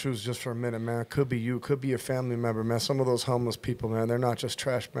yourself in those shoes just for a minute, man. Could be you, could be a family member, man. Some of those homeless people, man, they're not just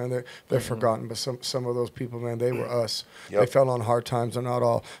trash, man. They're forgotten, but some of those people, man, they were us. Yep. They fell on hard times. They're not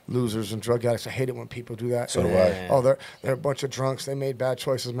all losers and drug addicts. I hate it when people do that. So do I. Oh, they're a bunch of drunks. They made bad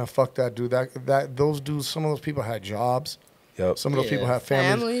choices, man. Fuck that dude. Those dudes. Some of those people had jobs. Yep. Some of those Yeah. people have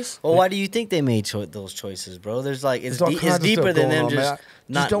families. Families. Well, why do you think they made those choices, bro? There's like it's, There's all it's kinds of deeper stuff than going them on, just man.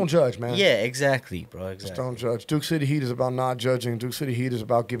 not. Just don't judge, man. Yeah, exactly, bro. Just Exactly. don't judge. Duke City Heat is about not judging. Duke City Heat is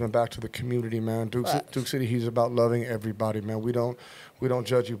about giving back to the community, man. Duke City Heat is about loving everybody, man. We don't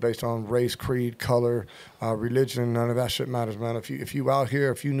judge you based on race, creed, color, religion. None of that shit matters, man. If you out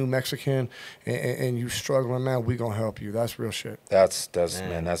here, if you New Mexican and you struggling, man, we gonna help you. That's real shit. That's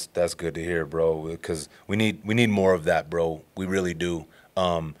that's good to hear, bro. Because we need more of that, bro. We really do.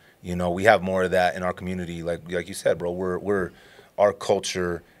 You know, we have more of that in our community. Like you said, bro. We're our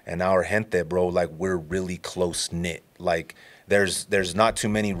culture and our gente, bro. Like we're really close knit. Like there's not too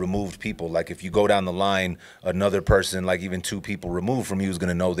many removed people. Like if you go down the line, another person, like even two people removed from you is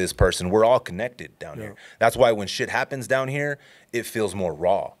gonna know this person. We're all connected down here. That's why when shit happens down here, it feels more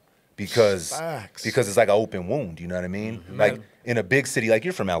raw. Because Facts. it's like an open wound, you know what I mean? Mm-hmm. Like in a big city, like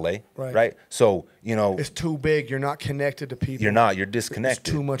you're from LA, Right. right? So, you know, It's too big. You're not connected to people. you're disconnected.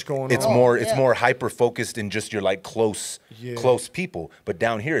 There's too much going It's on. more Yeah. it's more hyper focused in just your like close people. But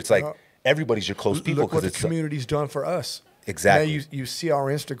down here it's like Yeah. everybody's your close people Look what because the it's community's done for us. Exactly. Now you see our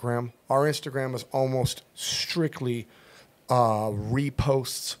Instagram. Our Instagram is almost strictly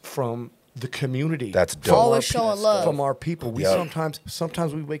reposts from the community. That's dope. From our Always showing love. From our people. We Yep.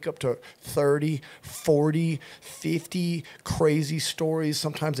 sometimes we wake up to 30, 40, 50 crazy stories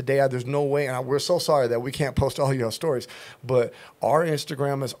sometimes a day. There's no way, and we're so sorry that we can't post all your stories, but our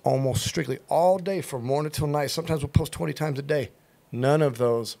Instagram is almost strictly all day from morning till night. Sometimes we'll post 20 times a day. None of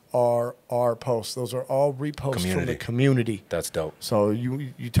those are our posts. Those are all reposts from Community. the community. That's dope. So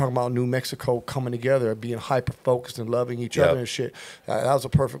you talking about New Mexico coming together, being hyper focused and loving each Yep. other and shit. That was a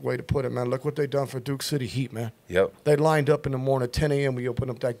perfect way to put it, man. Look what they done for Duke City Heat, man. Yep. They lined up in the morning, 10 a.m. We open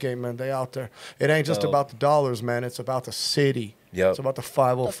up that gate, man. They out there. It ain't just Dope. about the dollars, man. It's about the city. Yep. It's about the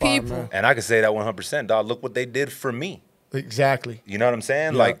 505, The people. man. And I can say that 100%, dog. Look what they did for me. Exactly. You know what I'm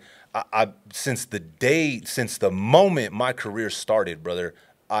saying? Yeah. Like I since the moment my career started, brother,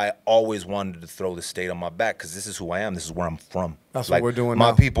 I always wanted to throw the state on my back because this is who I am. This is where I'm from. That's what like, we're doing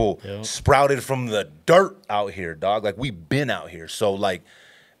My now. people sprouted from the dirt out here, dog. Like we've been out here. So like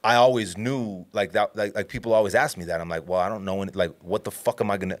I always knew like that. Like people always ask me that. I'm like, well, I don't know. Like, what the fuck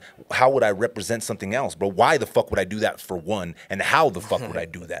am I gonna? How would I represent something else, bro? Why the fuck would I do that for one? And how the fuck would I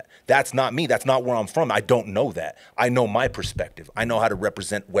do that? That's not me. That's not where I'm from. I don't know that. I know my perspective. I know how to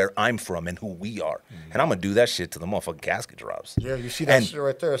represent where I'm from and who we are. And I'm gonna do that shit till the motherfucking casket drops. Yeah, you see that And- shit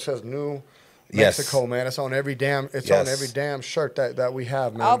right there? It says New Yes. Mexico, man. It's on every damn. It's Yes. on every damn shirt that we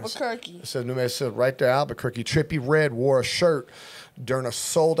have, man. Albuquerque. It says New Mexico right there, Albuquerque. Trippy Red wore a shirt during a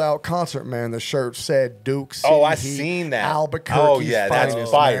sold-out concert, man. The shirt said Duke City Oh, I Heat, seen that. Albuquerque. Oh yeah, that's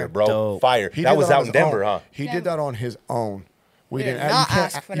finest, fire, man. bro. Dope. Fire. He That did was on out his in Denver, own. huh? He did that on his own. We We did didn't. not you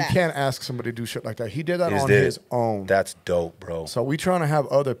can't, ask for you that. can't ask somebody to do shit like that. He did that He just on did his it. own. That's dope, bro. So we trying to have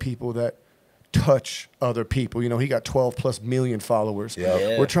other people that touch other people. You know, he got 12+ million followers. Yeah.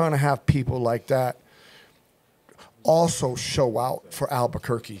 Yeah. We're trying to have people like that also show out for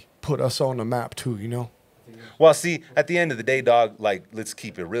Albuquerque. Put us on the map too, you know? Well, see, at the end of the day, dog, like, let's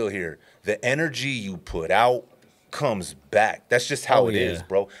keep it real here. The energy you put out comes back. That's just how Oh, it is, yeah.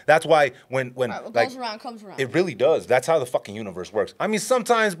 bro. That's why when What like goes around comes around. it really does. That's how the fucking universe works. I mean,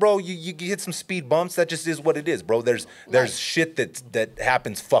 sometimes, bro, you hit some speed bumps. That just is what it is, bro. There's Life. shit that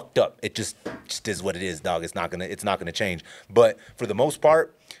happens fucked up. It just is what it is, dog. It's not gonna change. But for the most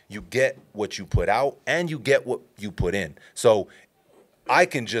part, you get what you put out and you get what you put in. So I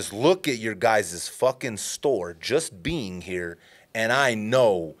can just look at your guys' fucking store just being here, and I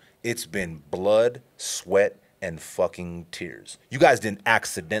know it's been blood, sweat, and fucking tears. You guys didn't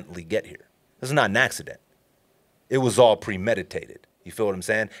accidentally get here. This is not an accident. It was all premeditated. You feel what I'm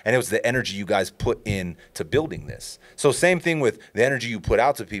saying? And it was the energy you guys put in to building this. So same thing with the energy you put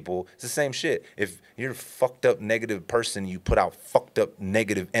out to people. It's the same shit. If you're a fucked up negative person, you put out fucked up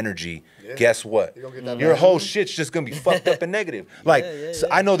negative energy, guess what? You're gonna get that Your back. whole shit's just gonna be fucked up and negative. Like, yeah, so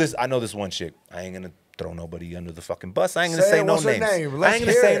yeah. I know this one chick. I ain't gonna throw nobody under the fucking bus. I ain't gonna Say say it. no What's her names. name? I Let's ain't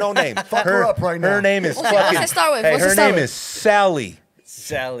gonna hear say it. no name. Fuck her up right now. Her name is What's fucking. it start with? Hey, What's it her start name with? is Sally.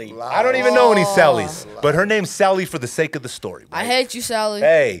 Sally. I don't even know any Sallys, but her name's Sally for the sake of the story. Bro. I hate you, Sally.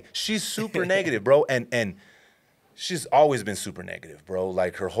 Hey, she's super negative, bro, and she's always been super negative, bro,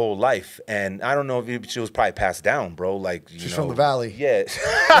 like her whole life. And I don't know if she was probably passed down, bro. Like She's from the valley. Yeah.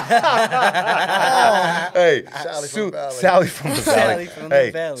 Hey, Sally from the valley. Sally from the valley. Sally from the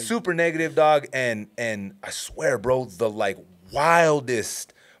Hey, valley. super negative, dog. And I swear, bro, the like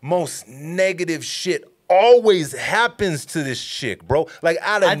wildest, most negative shit always happens to this chick, bro. Like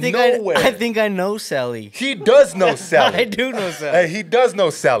out of nowhere. I think I know Sally. He does know Sally. I do know Sally. Hey, he does know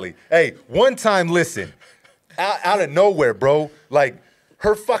Sally. Hey, one time, listen, out of nowhere, bro, like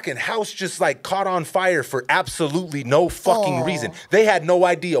her fucking house just like caught on fire for absolutely no fucking Aw. reason. They had no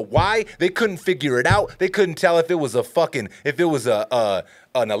idea why. They couldn't figure it out. They couldn't tell if it was an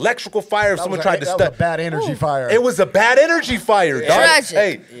electrical fire. If That someone was tried to that was a stuff. bad energy fire. It was a bad energy fire, dog. Tragic.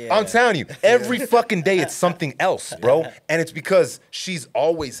 Hey, Yeah. I'm telling you, every fucking day it's something else, bro. And it's because she's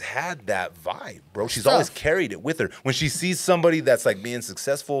always had that vibe, bro. She's always Stuff. carried it with her. When she sees somebody that's like being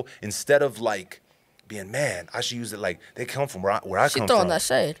successful, instead of like being, man, I should use it like they come from where I She come throwing from. that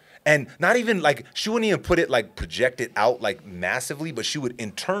shade. And not even like she wouldn't even put it like project it out like massively, but she would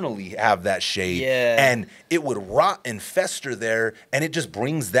internally have that shade. Yeah. And it would rot and fester there, and it just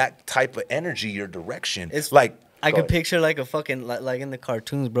brings that type of energy your direction. It's like I go could ahead. picture like a fucking like in the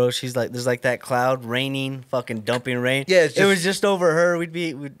cartoons, bro. She's like there's like that cloud raining, fucking dumping rain. Yeah, it's it was just- just over her.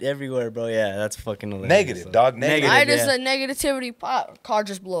 We'd everywhere, bro. Yeah, that's fucking hilarious. Negative, dog. Negative. I Negative, just yeah. a negativity pot. Car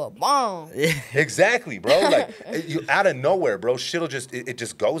just blew up. Bomb. Exactly, bro. Like you out of nowhere, bro. Shit'll just it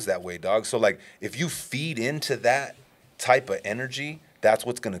just goes that way, dog. So like if you feed into that type of energy, that's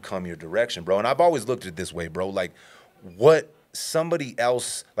what's gonna come your direction, bro. And I've always looked at it this way, bro. Like what somebody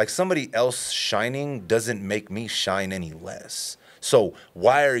else shining doesn't make me shine any less. So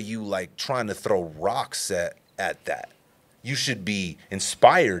why are you like trying to throw rocks at that? You should be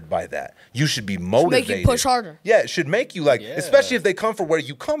inspired by that. You should be motivated. make you push harder. Yeah, it should make you like, Yeah. especially if they come from where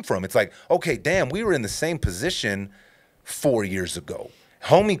you come from. It's like, okay, damn, we were in the same position 4 years ago.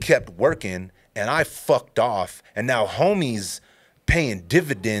 Homie kept working and I fucked off, and now homie's paying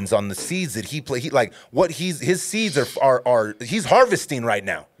dividends on the seeds that he like what his seeds are he's harvesting right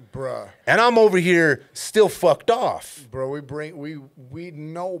now. Bruh. And I'm over here still fucked off. Bro, we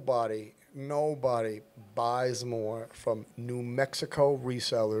nobody buys more from New Mexico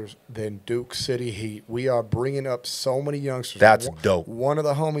resellers than Duke City Heat. We are bringing up so many youngsters. That's dope. One of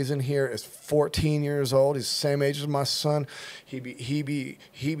the homies in here is 14 years old. He's the same age as my son. He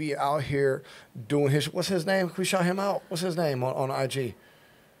be out here doing his. What's his name? Can we shout him out? What's his name on IG?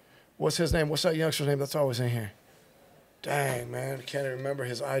 What's his name? What's that youngster's name that's always in here? Dang, man, I can't even remember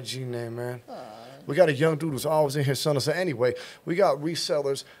his IG name, man. We got a young dude who's always in here selling us. So anyway, we got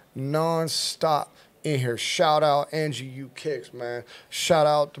resellers nonstop in here. Shout out Angie U Kicks, man. Shout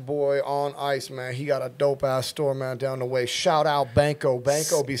out the boy on ice, man. He got a dope ass store, man, down the way. Shout out Banco.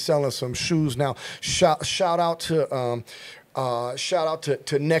 Banco be selling some shoes now. Shout out to Shout out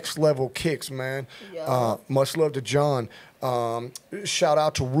to Next Level Kicks, man. Yeah. Much love to John. Shout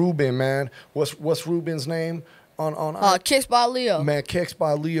out to Ruben, man. What's Ruben's name on Kicks by Leo. Man, Kicks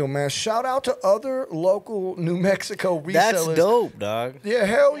by Leo, man. Shout out to other local New Mexico resellers. That's dope, dog. Yeah,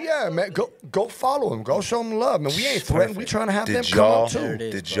 hell yeah, man. Go follow him. Go show him love, man. We ain't threatened. We trying to have them come up too.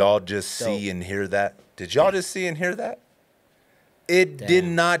 Did y'all just see and hear that? Did y'all just see and hear that? It did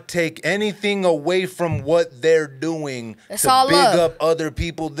not take anything away from what they're doing It's to all big love. up other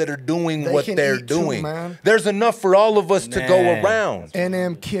people that are doing They what can they're eat too, doing. man. There's enough for all of us to go Man. around.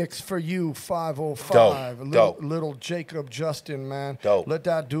 NM Kicks for you, 505. Dope. Little Jacob Justin, man. Dope. Let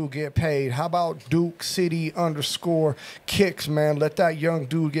that dude get paid. How about Duke City _ Kicks, man? Let that young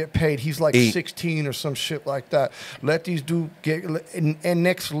dude get paid. He's like Eat. 16 or some shit like that. Let these dudes get, and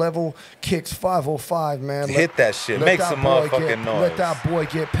Next Level Kicks 505, man. Hit that shit. Make some motherfucking noise. Let that boy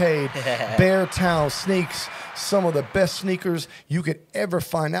get paid. Beartown Sneaks. Some of the best sneakers you could ever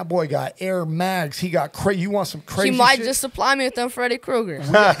find. That boy got Air Mags. He got crazy. You want some crazy He might shit? just supply me with them Freddy Kruegers.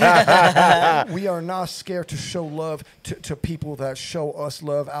 We are not scared to show love to people that show us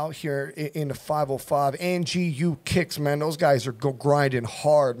love out here in the 505. NGU Kicks, man. Those guys are grinding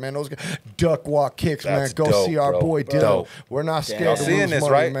hard, man. Those guys, Duck Walk Kicks, That's man. Go dope, see our bro. boy Dylan. Dope. We're not scared Y'all to seeing lose this,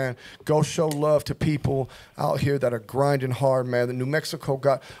 money, right? man. Go show love to people out here that are grinding hard, man. The New Mexico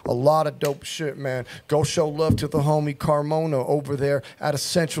got a lot of dope shit, man. Go show love to the homie Carmona over there at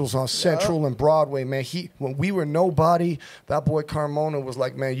Essentials on Central and Broadway, man. When we were nobody, that boy Carmona was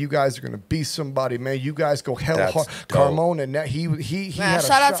like, man, you guys are gonna be somebody, man. You guys go hella That's hard. dope. Carmona, he Man, had a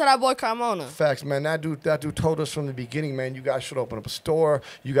shout out shot. to that boy Carmona. Facts, man. That dude told us from the beginning, man, you guys should open up a store.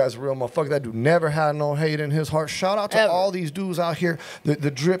 You guys are real motherfuckers. That dude never had no hate in his heart. Shout out to Ever. all these dudes out here.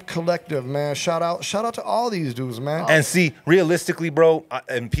 The Drip Collective, man. Shout out to all these dudes, man. And see, realistically, bro,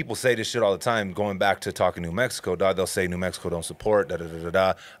 and people say this shit all the time, going back to talking New Mexico, dog, they'll say New Mexico don't support,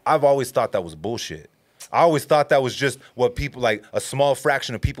 da-da-da-da-da. I've always thought that was bullshit. I always thought that was just what people, like a small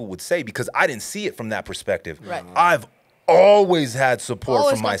fraction of people would say because I didn't see it from that perspective. Right. I've always had support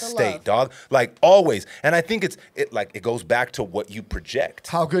Always from my got the state, love. dog. Like always. And I think it goes back to what you project.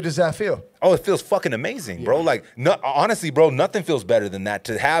 How good does that feel? Oh, it feels fucking amazing, bro. Like, honestly, bro, nothing feels better than that.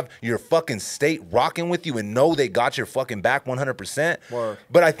 To have your fucking state rocking with you and know they got your fucking back 100%. Word.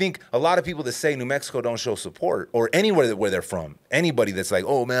 But I think a lot of people that say New Mexico don't show support, or anywhere where they're from, anybody that's like,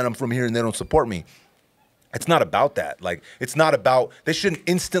 oh man, I'm from here and they don't support me. It's not about that. Like, it's not about, they shouldn't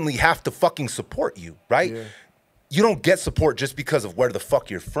instantly have to fucking support you, right? Yeah. You don't get support just because of where the fuck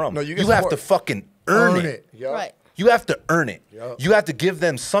you're from. No, you get have to support. fucking earn it. Yup. Right. You have to earn it. Yup. You have to give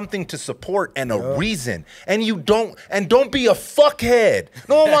them something to support and a reason. And don't be a fuckhead.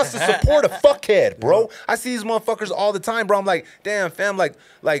 No one wants to support a fuckhead, bro. I see these motherfuckers all the time, bro. I'm like, damn, fam, like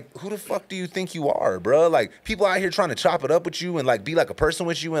who the fuck do you think you are, bro? Like people out here trying to chop it up with you and like be like a person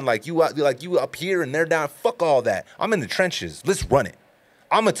with you and you up here and they're down. Fuck all that. I'm in the trenches. Let's run it.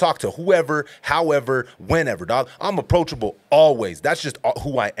 I'm going to talk to whoever, however, whenever, dog. I'm approachable always. That's just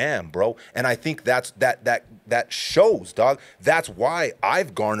who I am, bro. And I think that shows, dog. That's why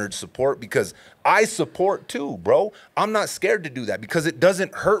I've garnered support because I support too, bro. I'm not scared to do that because it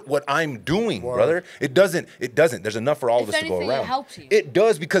doesn't hurt what I'm doing, brother. It doesn't. There's enough for all of If us to go anything, it around. helps you. It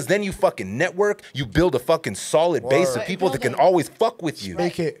does because then you fucking network. You build a fucking solid base of Word. people that can Building. always fuck with you.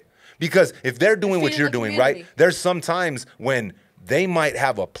 Make it. Because if they're doing what feeding you're the doing, right? community. There's some times when they might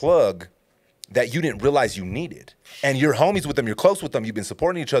have a plug that you didn't realize you needed. And you're homies with them, you're close with them, you've been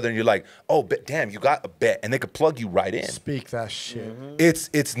supporting each other, and you're like, oh, but damn, you got a bet. And they could plug you right in. Speak that shit.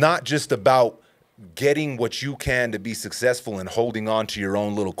 It's not just about getting what you can to be successful and holding on to your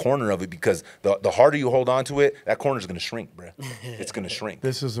own little corner of it because the harder you hold on to it, that corner's going to shrink, bruh. It's going to shrink.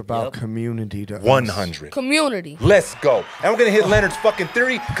 This is about community to us. 100. Community. Let's go. And we're going to hit Leonard's fucking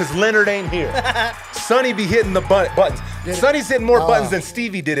theory because Leonard ain't here. Sonny be hitting the buttons. Sonny's hitting more buttons than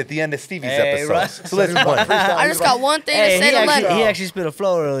Stevie did at the end of Stevie's Hey, episode. right. So let's run it. I just got one thing to Hey, say to Leonard. he actually spit a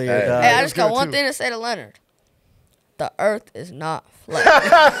flow earlier, dog. Hey, I just got good one too. thing to say to Leonard. The earth is not flat.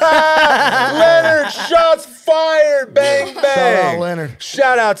 Leonard, shots fired. Bang, bang. Shout out Leonard.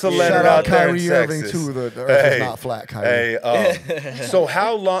 Shout out to Leonard Shout out out there in Kyrie Irving Texas. too. The earth is not flat, Kyrie. Hey, so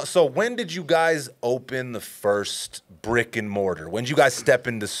how long? So when did you guys open the first brick and mortar? When did you guys step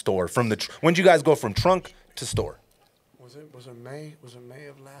into store? When did you guys go from trunk to store? Was it May? Was it May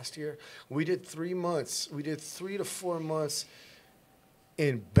of last year? We did 3 months. We did 3 to 4 months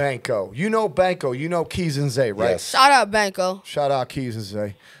in Banco. You know Banco. You know Keys and Zay, right? Yes. Shout out Banco. Shout out Keys and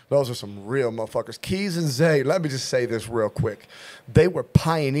Zay. Those are some real motherfuckers. Keys and Zay, let me just say this real quick. They were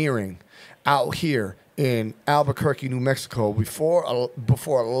pioneering out here in Albuquerque, New Mexico, before a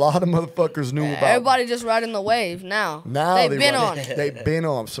lot of motherfuckers knew about. Everybody just riding the wave now. Now They've been on it. They've been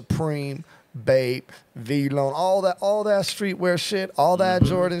on Supreme, Bape, V-Lone, all that streetwear shit, all that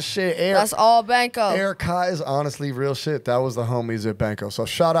Jordan shit. That's all Banco. Eric Kai is honestly real shit. That was the homies at Banco. So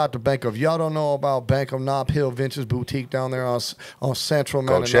shout out to Banco. If y'all don't know about Banco, Nob Hill Ventures Boutique down there on Central,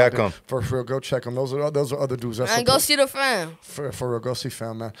 man. Go check them. For real, go check them. Those are other dudes. That's And go see the fam. for real, go see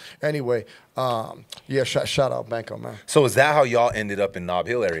fam, man. Anyway, yeah, shout out Banco, man. So is that how y'all ended up in Nob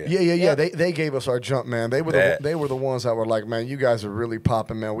Hill area? Yeah. They gave us our jump, man. They were the ones that were like, man, you guys are really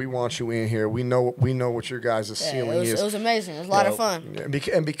popping, man. We want you in here. We know what your guys' ceiling is. It was amazing. It was a lot of fun.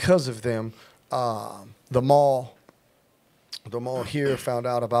 And because of them, the mall here found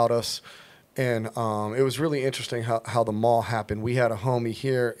out about us, and it was really interesting how the mall happened. We had a homie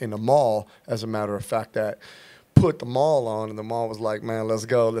here in the mall, as a matter of fact, that put the mall on, and the mall was like, man, let's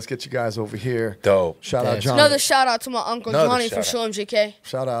go. Let's get you guys over here. Dope. Shout out Johnny. Another shout out to my uncle Johnny for Show MGK.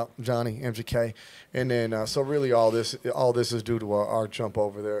 Shout out Johnny, MGK. And then, so really all this is due to our jump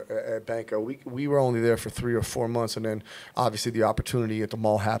over there at Banco. We were only there for 3 or 4 months, and then obviously the opportunity at the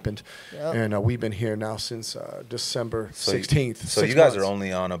mall happened. Yep. And we've been here now since December 16th. So you guys are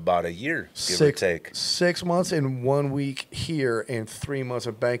only on about a year, give or take. 6 months and 1 week here and 3 months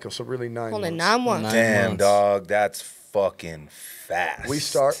at Banco, so really 9 months. Only 9 months. Damn, dog, that's fucking fast.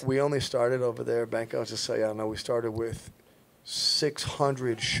 We only started over there at Banco, just so y'all know, we started with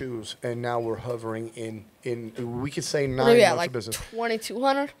 600 shoes, and now we're hovering in we could say 9 months like of business.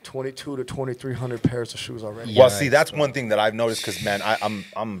 2,200? 22 to 2,300 pairs of shoes already. Well, see, that's one thing that I've noticed because, man,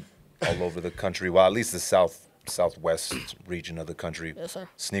 I'm all over the country. Well, at least the southwest region of the country. Yes, sir.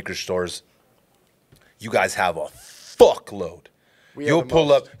 Sneaker stores. You guys have a fuckload. You'll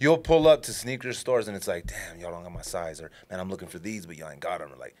pull up to sneaker stores and it's like, damn, y'all don't got my size, or man, I'm looking for these, but y'all ain't got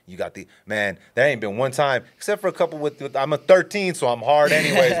them. Or like, you got the man. There ain't been one time except for a couple with I'm a 13, so I'm hard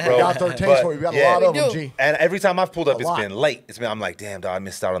anyways, bro. We got 13 for you. We got a lot of them, G. And every time I've pulled up, it's been late. I'm like, damn, dog, I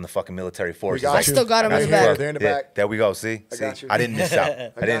missed out on the fucking military force. I still got them in the back. They're in the back. There we go. See, I didn't miss out.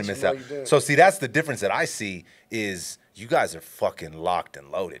 I didn't miss out. So see, that's the difference that I see is you guys are fucking locked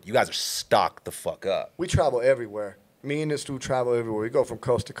and loaded. You guys are stocked the fuck up. We travel everywhere. Me and this dude travel everywhere. We go from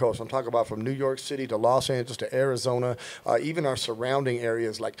coast to coast. I'm talking about from New York City to Los Angeles to Arizona, even our surrounding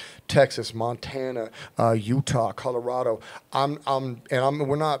areas like Texas, Montana, Utah, Colorado.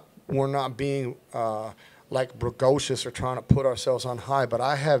 We're not being like bragocious or trying to put ourselves on high, but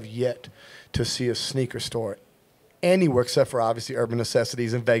I have yet to see a sneaker store anywhere except for obviously Urban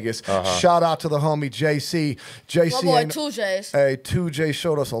Necessities in Vegas. Shout out to the homie JC. My boy 2J's. Hey, 2J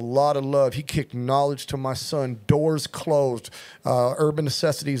showed us a lot of love. He kicked knowledge to my son. Doors closed. Urban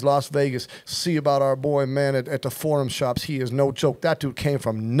Necessities, Las Vegas. See about our boy, man, at the Forum Shops. He is no joke. That dude came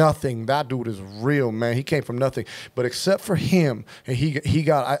from nothing. That dude is real, man. He came from nothing. But except for him, and he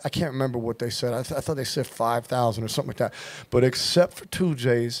got, I can't remember what they said. I thought they said 5,000 or something like that. But except for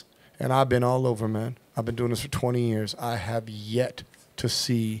 2J's, and I've been all over, man. I've been doing this for 20 years. I have yet to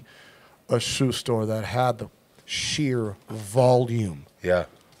see a shoe store that had the sheer volume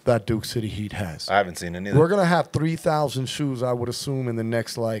that Duke City Heat has. I haven't seen it either. We're going to have 3,000 shoes, I would assume, in the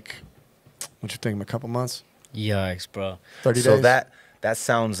next, like, what you think, a couple months? Yikes, bro. 30 days? So that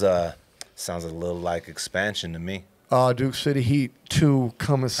sounds a little like expansion to me. Duke City Heat 2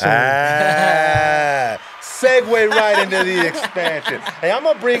 coming soon. Segue right into the expansion. Hey, I'm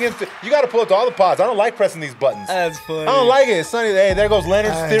gonna bring him. You got to pull up to all the pods. I don't like pressing these buttons. That's funny. I don't like it. Sonny, hey, there goes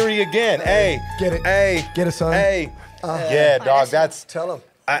Leonard's theory again. Hey, get it. Hey, get it, son. Hey, yeah, dog. That's. Tell him.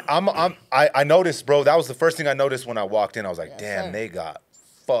 I noticed, bro. That was the first thing I noticed when I walked in. I was like, damn, they got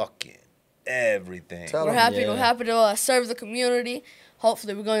fucking everything. We're happy to serve the community.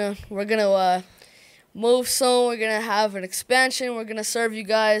 Hopefully, we're gonna move soon. We're gonna have an expansion. We're gonna serve you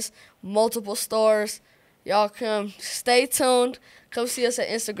guys multiple stores. Y'all come, stay tuned. Come see us at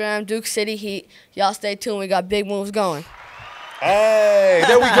Instagram, Duke City Heat. Y'all stay tuned. We got big moves going. Hey,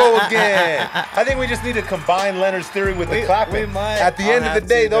 there we go again. I think we just need to combine Leonard's theory with the clapping. We might. At the end of the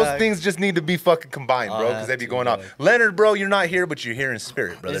day, those dog. things just need to be fucking combined, bro, because they be going on. Leonard, bro, you're not here, but you're here in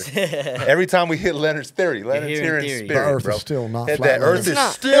spirit, brother. Every time we hit Leonard's theory, Leonard's here in spirit, The earth bro. is still not The flat. earth is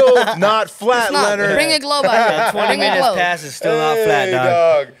still not flat, It's not. Leonard. Bring a globe out here. 20 Bring a minutes globe. past is still not flat,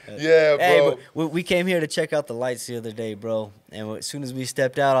 dog. Yeah, bro. Hey, but we came here to check out the lights the other day, bro. And as soon as we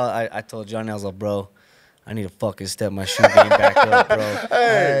stepped out, I told Johnny, I was like, bro, I need to fucking step my shoe game back up, bro.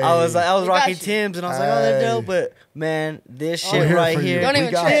 Hey. I was We got rocking you. Timbs, and I was like, oh, they're Hey. dope, but man, this We're shit here right for you. here, Don't even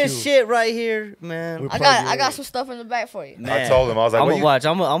We got trip. this you. shit right here, man. We I plug you in. got some stuff in the back for you. Man, I told him, I was like, I'm what gonna you- watch.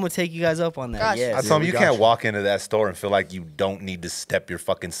 I'm gonna take you guys up on that. Gotcha. Yes. I told him we you got can't you. walk into that store and feel like you don't need to step your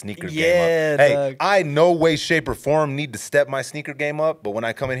fucking sneaker Yeah, game up. Hey, dog. I no way, shape, or form need to step my sneaker game up, but when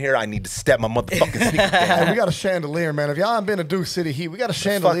I come in here, I need to step my motherfucking sneaker game Hey, up. we got a chandelier, man. If y'all haven't been to Duke City Heat, we got a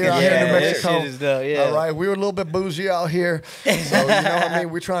chandelier fucking- out here in New yeah, Mexico. that shit is dope, yeah. All right, we were a little bit bougie out here, so you know what I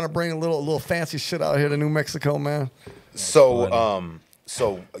mean. We're trying to bring a little fancy shit out here to New Mexico, man.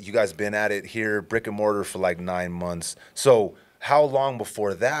 So you guys been at it here, brick and mortar, for like 9 months. So how long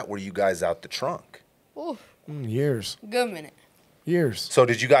before that were you guys out the trunk? Ooh, Years, good minute. years. So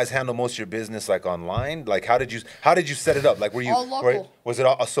did you guys handle most of your business like online? Like how did you set it up? Like were you All local. was it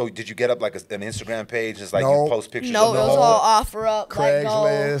all, so did you get up like an Instagram page just like No. you post pictures No, of it the was whole- all offer up. Like, go.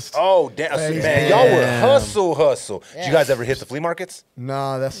 Craigslist. Oh damn, so, Facebook. man, y'all were Damn. hustle. Did you Yeah. guys ever hit the flea markets?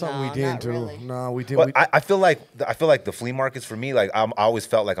 Nah, that's something No, we didn't not do. really. Nah, we didn't. But I feel like the flea markets for me, like I always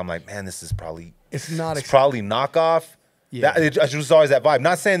felt like I'm like, man, this is probably It's not it's probably knockoff. Yeah. It was always that vibe.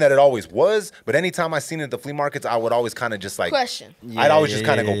 Not saying that it always was, but anytime I seen it at the flea markets, I would always kind of just like Question. I'd always Yeah, just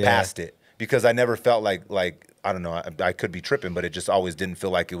kind of yeah, go yeah. past it because I never felt like I don't know. I could be tripping, but it just always didn't feel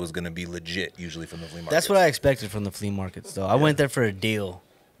like it was gonna be legit. Usually from the flea market. That's what I expected from the flea markets, though. I went there for a deal.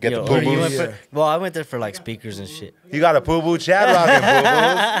 Get Yo, the or you poo-boos? went for- Yeah. Well, I went there for like speakers and shit. You got a Poo Boo Chad rocking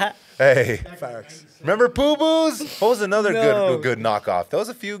Poo Boos. Hey, facts. remember Poo Boos? What was another No. good knockoff? There was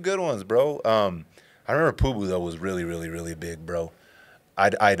a few good ones, bro. I remember Poo Boo though was really big, bro.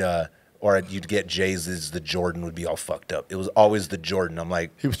 You'd get Jay's. The Jordan would be all fucked up. It was always the Jordan. I'm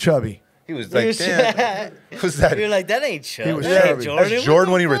like, He was chubby. he was like, damn, who's that? You're like, that ain't Chubb. He was That ain't chubby. Jordan. That's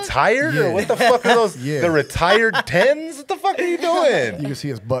Jordan when he retired, or Yeah. what the fuck are those? Yeah. The retired tens? What the fuck are you You doing? can see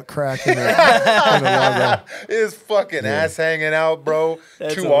his butt crack in the logo. His fucking ass hanging out, bro.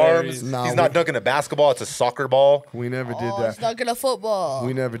 That's 2 hilarious. arms. Nah, He's not dunking a basketball. It's a soccer ball. We never did Oh, that. it's not gonna football.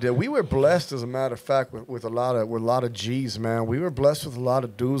 We never did. We were blessed, as a matter of fact, with a lot of G's, man. We were blessed with a lot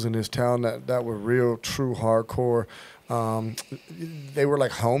of dudes in this town that were real, true, hardcore. They were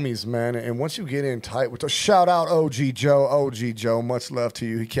like homies, man. And once you get in tight with, shout out OG Joe, much love to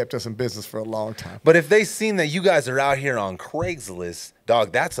you. He kept us in business for a long time. But if they seen that you guys are out here on Craigslist,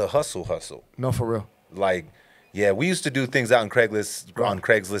 dog, that's a hustle. No, for real. Like, yeah, we used to do things out on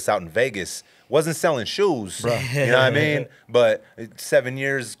Craigslist out in Vegas. Wasn't selling shoes, you know what I mean? But 7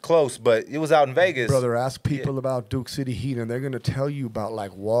 years close, but it was out in Vegas. Brother, ask people about Duke City Heat, and they're gonna tell you about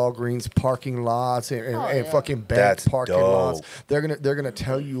like Walgreens parking lots and yeah. fucking bank That's parking dope. lots. They're gonna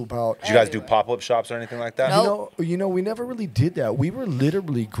tell you about. Did you guys do pop-up shops or anything like that? Nope. You know, we never really did that. We were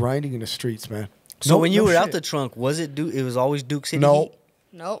literally grinding in the streets, man. So No- when you no were out shit. the trunk, was it Duke? It was always Duke City No, Heat?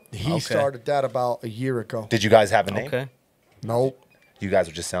 Nope. he Okay. started that about a year ago. Did you guys have a name? Okay. Nope. You guys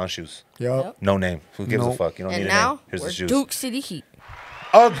were just selling shoes. Yep. Yep. No name. Who gives a Nope. fuck? You don't And need a name. now Here's we're the shoes. Duke City Heat.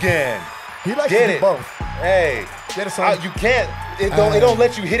 Again. He likes Get to do it. both. Hey. Get it, son. You can't. It don't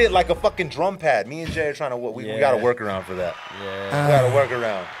let you hit it like a fucking drum pad. Me and Jay are trying to. We got to Yeah. work around for that. Yeah. We got to work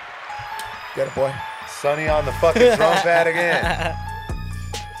around. Get it, boy. Sonny on the fucking drum pad again.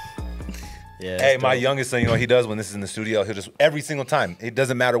 Yeah. Hey, it's my dope. youngest son, you know what he does when this is in the studio? He'll just, every single time, it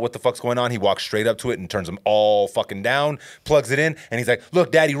doesn't matter what the fuck's going on, he walks straight up to it and turns them all fucking down, plugs it in, and he's like,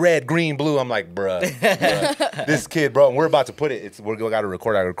 look, daddy, red, green, blue. I'm like, bruh. This kid, bro, and we're about to put it, we got to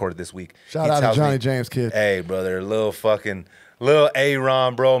record, I recorded this week. Shout He out to tells Johnny me, James, kid. Hey, brother, little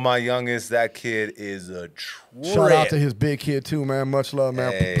Aaron, bro, my youngest, that kid is a trip. Shout out to his big kid too, man. Much love,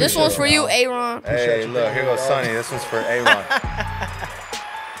 man. Hey. This one's for you, Aaron. Hey, look, here goes Sonny. This one's for Aaron.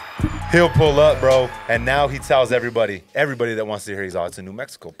 He'll pull up, bro, and now he tells everybody that wants to hear, it's a New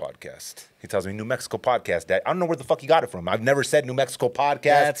Mexico podcast. He tells me New Mexico podcast, Dad. I don't know where the fuck he got it from. I've never said New Mexico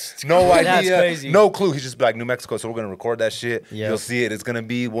podcast. No That's idea. crazy. No clue. He's just be like New Mexico, so we're gonna record that shit. Yep. You'll see it. It's gonna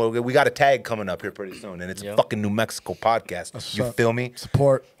be we got a tag coming up here pretty soon, and it's Yep. fucking New Mexico podcast. That's You what's up. feel me?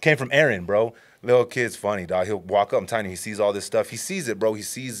 Support. Came from Aaron, bro. Little kid's funny, dog. He'll walk up. I'm telling you, he sees all this stuff. He sees it, bro. He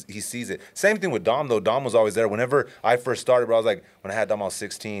sees it. Same thing with Dom, though. Dom was always there. Whenever I first started, bro, I was like, when I had Dom, I was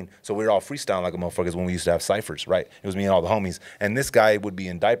 16. So we were all freestyling like a motherfuckers when we used to have ciphers, right? It was me and all the homies. And this guy would be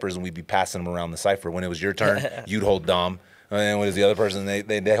in diapers, and we'd be passing him around the cipher. When it was your turn, you'd hold Dom. And then when it was the other person,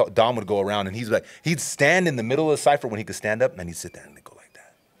 Dom would go around, and he'd stand in the middle of the cipher when he could stand up, and then he'd sit there and go like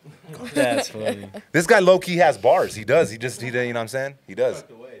that. That's funny. This guy low-key has bars. He does. He you know what I'm saying? He does.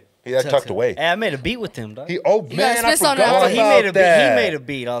 He had tucked away. Hey, I made a beat with him, dog. Man, guys I spit on forgot that. Oh, about he made a beat. that. He made a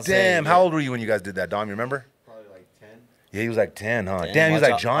beat. I'll say. Damn, how old were you when you guys did that, Dom? You remember? Probably like 10. Yeah, he was like 10, huh? Damn, Damn, he was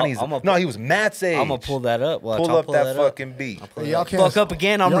watch like out. Johnny's. I'ma No, he was Matt's age. I'm gonna pull that up. Watch, Pull I'll up pull that up. fucking beat. Y'all Fuck up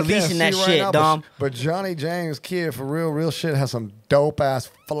again, I'm y'all can't releasing that see right shit, now, Dom. But Johnny James kid, for real shit, has some dope ass,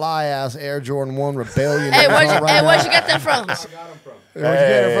 fly ass Air Jordan 1 Rebellion. Hey, where'd you, right hey, now. where'd you get them from? Where'd you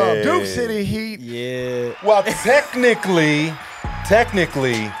get it from? Hey. Duke City Heat. Yeah. Well, technically,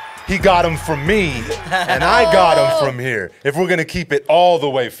 he got him from me, and I got him from here. If we're gonna keep it all the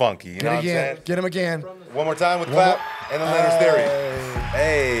way funky, you know what I'm saying? Get him again. One more time with clap and then Leonard's theory.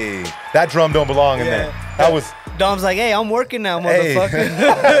 Hey, that drum don't belong in there. That was. Dom's like, hey, I'm working now, Hey. motherfucker.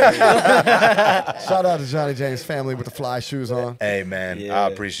 Shout out to Johnny James' family with the fly shoes on. Hey man, Yeah. I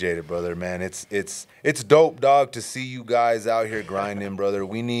appreciate it, brother. Man, it's dope, dog, to see you guys out here grinding, brother.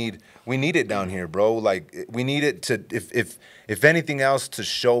 We need it down here, bro. Like we need it to, if anything else, to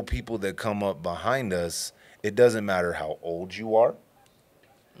show people that come up behind us. It doesn't matter how old you are.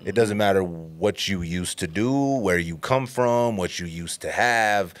 It doesn't matter what you used to do, where you come from, what you used to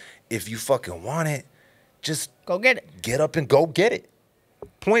have. If you fucking want it, just Go get it. get up and go get it.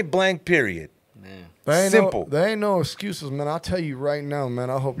 Point blank, period. Man. Simple. There ain't no excuses, man. I'll tell you right now,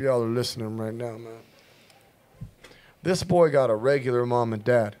 man. I hope y'all are listening right now, man. This boy got a regular mom and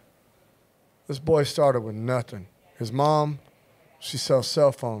dad. This boy started with nothing. His mom, she sells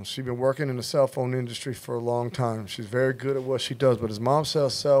cell phones. She's been working in the cell phone industry for a long time. She's very good at what she does, but his mom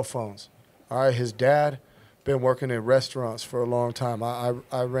sells cell phones. All right, his dad been working in restaurants for a long time.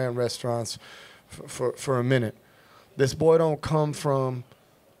 I ran restaurants for a minute. This boy don't come from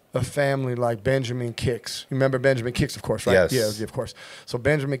a family like Benjamin Kicks. You remember Benjamin Kicks, of course, right? Yes. Yeah, of course. So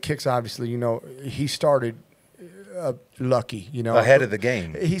Benjamin Kicks, obviously, you know, he started lucky, you know. Ahead of the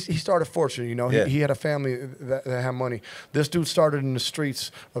game. He started fortunate, you know. Yeah. He had a family that had money. This dude started in the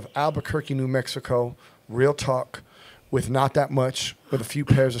streets of Albuquerque, New Mexico, real talk, with not that much, with a few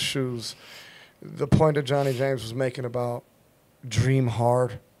pairs of shoes. The point that Johnny James was making about dream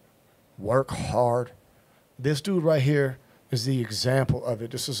hard, work hard. This dude right here is the example of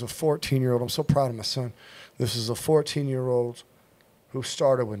it. This is a 14-year-old. I'm so proud of my son. This is a 14-year-old who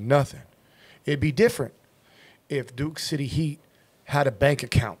started with nothing. It'd be different if Duke City Heat had a bank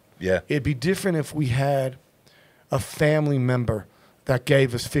account. Yeah. It'd be different if we had a family member that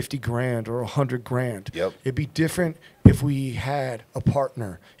gave us 50 grand or 100 grand. Yep. It'd be different if we had a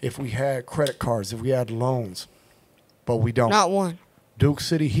partner, if we had credit cards, if we had loans. But we don't. Not one. Duke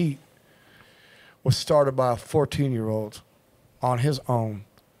City Heat was started by a 14-year-old on his own,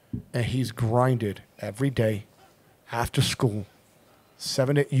 and he's grinded every day after school.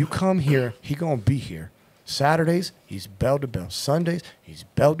 7 days. You come here, he gonna be here. Saturdays, he's bell to bell. Sundays, he's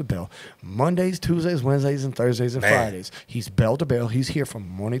bell to bell. Mondays, Tuesdays, Wednesdays, and Thursdays and Man. Fridays, he's bell to bell. He's here from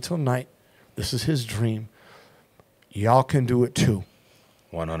morning till night. This is his dream. Y'all can do it too.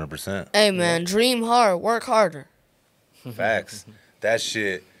 100%. Hey, man, dream hard, work harder. Facts. That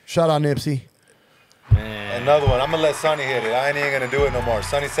shit. Shout out Nipsey. Man. Another one. I'm gonna let Sonny hit it. I ain't even gonna do it no more.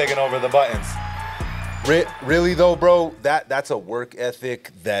 Sonny's taking over the buttons. Really though, bro, that's a work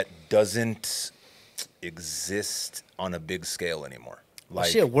ethic that doesn't exist on a big scale anymore. Like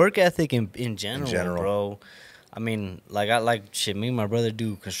Shit, work ethic in general, general. bro. I mean, shit, me and my brother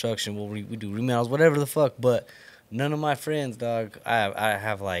do construction. We do remodels, whatever the fuck. But none of my friends, dog, I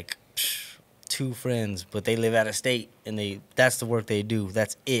have like 2 friends, but they live out of state, and that's the work they do.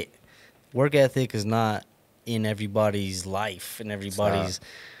 That's it. Work ethic is not in everybody's life, and everybody's,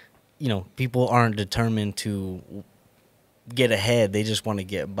 you know, people aren't determined to get ahead. They just want to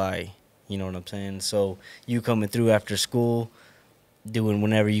get by. You know what I'm saying? So you coming through after school, doing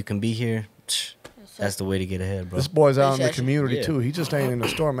whenever you can be here, that's the way to get ahead, bro. This boy's out in the Appreciate you. community Yeah. too. He just ain't in the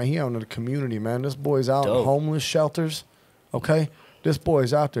store, man. He out in the community, man. This boy's out in Dope. homeless shelters. Okay, this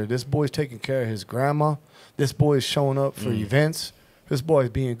boy's out there. This boy's taking care of his grandma. This boy's showing up for events. This boy's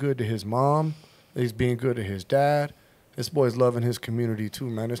being good to his mom. He's being good to his dad. This boy's loving his community too,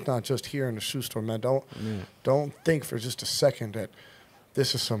 man. It's not just here in the shoe store, man. Don't think for just a second that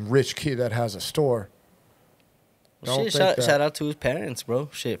this is some rich kid that has a store. Don't Shit, think that. shout out to his parents, bro.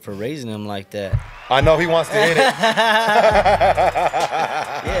 Shit, for raising him like that. I know he wants to hit it.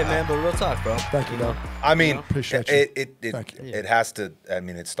 Yeah, man, but real talk, bro. Thank you, dog. I mean, Appreciate you. it Thank you. it has to. I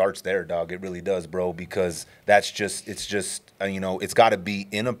mean, it starts there, dog. It really does, bro. Because it's just you know, it's got to be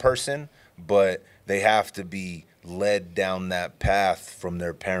in a person, but they have to be led down that path from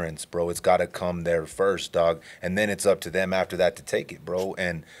their parents, bro. It's got to come there first, dog, and then it's up to them after that to take it, bro.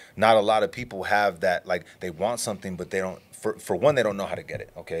 And not a lot of people have that. Like, they want something, but they don't. For one, they don't know how to get it.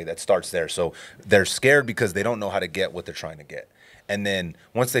 Okay, that starts there. So they're scared because they don't know how to get what they're trying to get. And then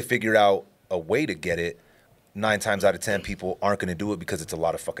once they figure out a way to get it, 9 times out of 10 people aren't going to do it because it's a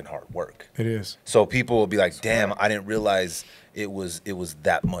lot of fucking hard work. It is. So people will be like, "Damn, I didn't realize it was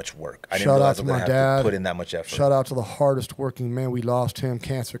that much work. I didn't Shout out realize to I'm gonna my have dad. to put in that much effort." Shout out to the hardest working man. We lost him.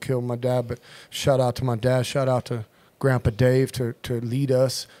 Cancer killed my dad. But shout out to my dad. Shout out to Grandpa Dave to lead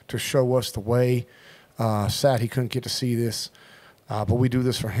us, to show us the way. Sad he couldn't get to see this. But we do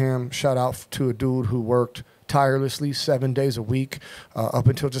this for him. Shout out to a dude who worked tirelessly 7 days a week up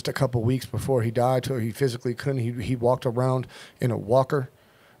until just a couple weeks before he died. Till he physically couldn't. He walked around in a walker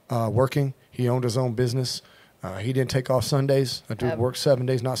working. He owned his own business. He didn't take off Sundays. That dude worked 7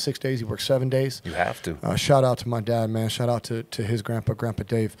 days, not 6 days. He worked 7 days. You have to. Shout out to my dad, man. Shout out to his Grandpa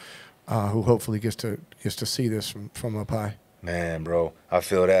Dave, who hopefully gets to see this from up high. Man, bro, I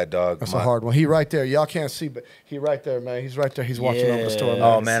feel that, dog. That's a hard one. He right there. Y'all can't see, but he right there, man. He's right there. He's watching over the store, man.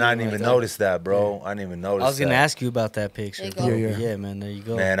 Oh man, I didn't even notice that, bro. I didn't even notice. I was gonna ask you about that picture. There you go. Yeah. Yeah, man. There you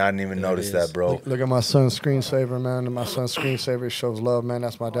go. Man, I didn't even notice that, bro. Look at my son's screensaver, man. And my son's screensaver shows love, man.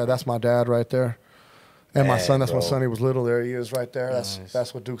 That's my dad. That's my dad right there. And my Man, son, that's my bro. son. He was little. There he is, right there. Nice.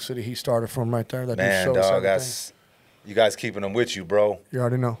 That's what Duke City he started from, right there. That Man, dude shows dog, everything. that's you guys keeping them with you, bro. You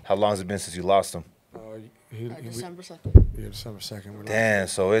already know. How long has it been since you lost them? December 2nd. December 2nd. Damn,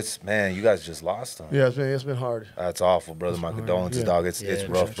 so it's man, you guys just lost them. Yeah, it's been hard. That's awful, brother. My condolences, Yeah. dog. It's Yeah,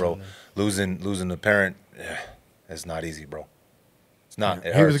 rough, bro. man. Losing a parent, it's not easy, bro. It's not. It He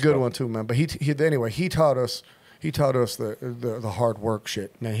was a hurts, good bro. one too, man. But he anyway. He taught us the hard work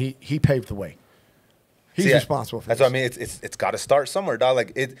shit. Man, he paved the way. He's See, responsible for That's this. what I mean. It's got to start somewhere, dog.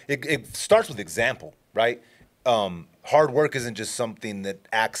 Like it starts with example, right? Hard work isn't just something that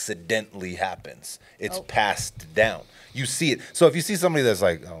accidentally happens. It's passed down. You see it. So if you see somebody that's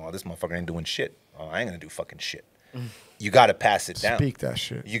like, "Oh, this motherfucker ain't doing shit. Oh, I ain't gonna do fucking shit." You got to pass it down. Speak that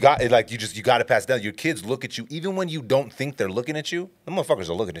shit. You got it. Like you got to pass it down. Your kids look at you even when you don't think they're looking at you. The motherfuckers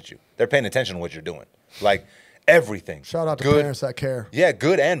are looking at you. They're paying attention to what you're doing. Like everything. Shout out to Good. parents that care. Yeah,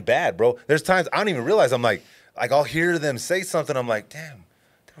 good and bad, bro. There's times I don't even realize I'm like I'll hear them say something. I'm like, damn,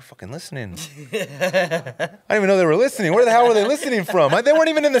 they were fucking listening. I didn't even know they were listening. Where the hell were they listening from? They weren't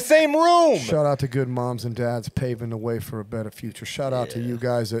even in the same room. Shout out to good moms and dads paving the way for a better future. Shout out to you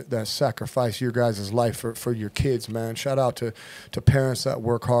guys that sacrifice your guys' life for your kids, man. Shout out to parents that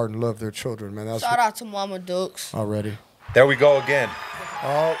work hard and love their children, man. That's Shout out to Mama Dukes. already. There we go again.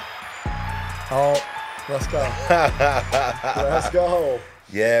 Oh, let's go. Let's go.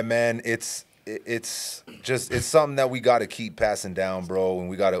 Yeah, man. It's something that we got to keep passing down, bro, and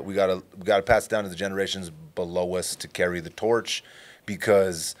we got to pass it down to the generations below us to carry the torch,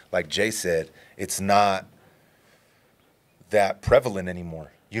 because like Jay said, it's not that prevalent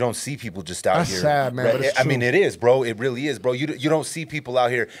anymore. You don't see people just out That's here. sad, man, but it's I mean, true. it is, bro. It really is, bro. You don't see people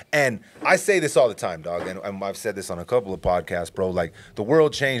out here, and I say this all the time, dog. And I've said this on a couple of podcasts, bro. Like the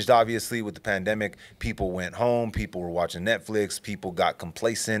world changed, obviously, with the pandemic. People went home. People were watching Netflix. People got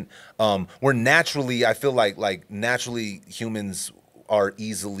complacent. We're naturally, I feel like naturally humans are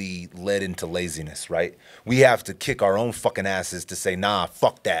easily led into laziness, right? We have to kick our own fucking asses to say, nah,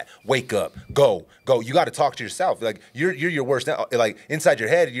 fuck that. Wake up, go. You got to talk to yourself. Like you're your worst. Like inside your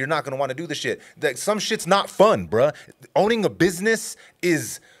head, you're not gonna want to do the shit. Like some shit's not fun, bruh. Owning a business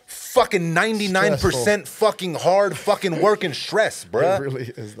is fucking 99% fucking hard fucking work and stress, bruh. It really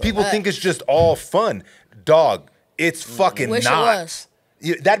is, though. People think it's just all fun, dog. It's fucking Wish not. it was.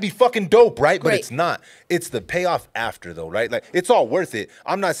 That'd be fucking dope, right? But Great. it's not. It's the payoff after, though, right? Like, it's all worth it.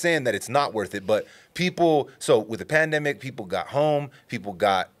 I'm not saying that it's not worth it, but so with the pandemic, people got home, people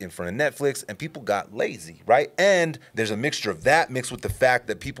got in front of Netflix, and people got lazy, right? And there's a mixture of that mixed with the fact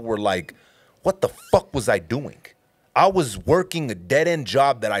that people were like, what the fuck was I doing? I was working a dead-end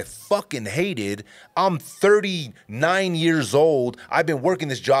job that I fucking hated. I'm 39 years old. I've been working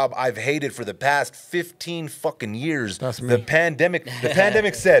this job I've hated for the past 15 fucking years. That's me. The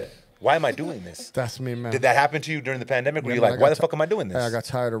pandemic said, why am I doing this? That's me, man. Did that happen to you during the pandemic? Were Yeah, you man, like, I why got the fuck am I doing this? I got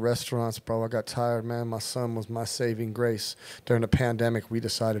tired of restaurants, bro. I got tired, man. My son was my saving grace. During the pandemic, we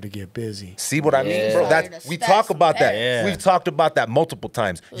decided to get busy. See what I mean, bro? Started That to we stack talk some about that. pears. We've talked about that multiple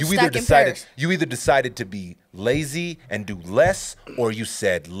times. Was You stacking pears. either decided to be lazy and do less, or you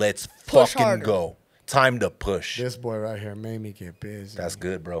said, let's Push fucking harder. go. Time to push. This boy right here made me get busy. That's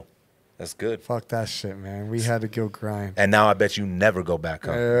good, bro. That's good. Fuck that shit, man. We had to go grind. And now I bet you never go back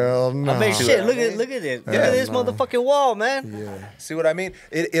home. Hell no. I mean, shit. Look at this. Look at this no. motherfucking wall, man. Yeah. See what I mean?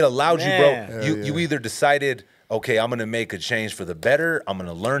 It allowed you, Man. bro. Hell You yeah. either decided, okay, I'm gonna make a change for the better. I'm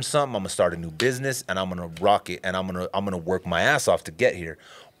gonna learn something. I'm gonna start a new business, and I'm gonna rock it, and I'm gonna work my ass off to get here.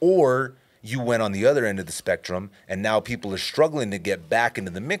 Or you went on the other end of the spectrum, and now people are struggling to get back into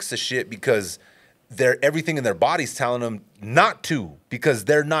the mix of shit because everything in their body's telling them not to because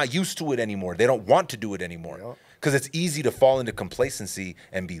they're not used to it anymore. They don't want to do it anymore. Because it's easy to fall into complacency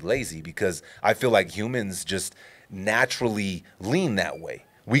and be lazy because I feel like humans just naturally lean that way.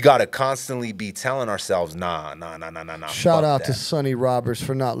 We got to constantly be telling ourselves, nah. Shout out that. to Sonny Roberts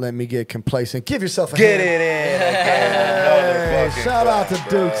for not letting me get complacent. Give yourself a Get hand. it in again. Hey, shout out to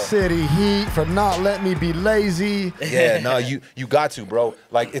Duke City Heat for not letting me be lazy. Yeah, no, you got to, bro.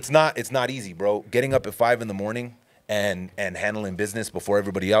 Like it's not easy, bro. Getting up at 5 in the morning and handling business before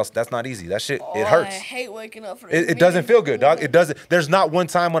everybody else, that's not easy. That shit, it hurts. I hate waking up for It doesn't feel good, dog. It doesn't. There's not one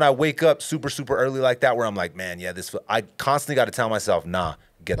time when I wake up super early like that where I'm like, man, yeah, I constantly got to tell myself, nah,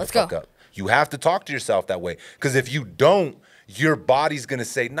 get the fuck up. You have to talk to yourself that way. Because if you don't, your body's going to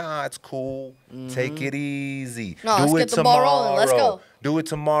say, nah, it's cool. Take it easy. No, do let's it get the tomorrow. ball rolling. Let's go. Do it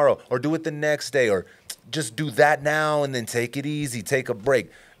tomorrow. Or do it the next day. Or just do that now and then take it easy. Take a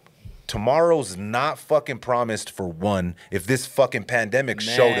break. Tomorrow's not fucking promised for one. If this fucking pandemic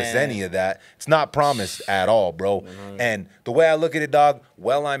showed us any of that, it's not promised at all, bro. And the way I look at it, dog,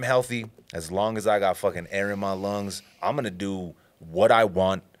 well, I'm healthy. As long as I got fucking air in my lungs, I'm going to do what I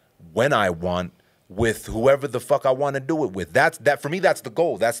want, when I want, with whoever the fuck I want to do it with. That for me, that's the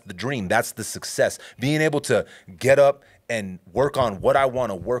goal. That's the dream. That's the success. Being able to get up and work on what I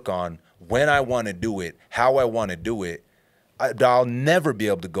want to work on, when I want to do it, how I want to do it. I'll never be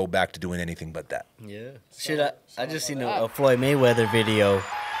able to go back to doing anything but that. Yeah. Shit, I just seen a Floyd Mayweather video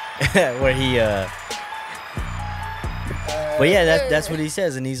where he but yeah, that's what he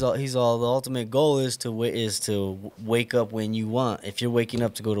says, and he's all the ultimate goal is to wake up when you want. If you're waking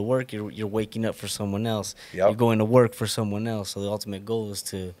up to go to work, you're waking up for someone else. Yep. You're going to work for someone else. So the ultimate goal is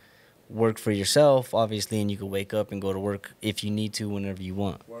to work for yourself, obviously, and you can wake up and go to work if you need to whenever you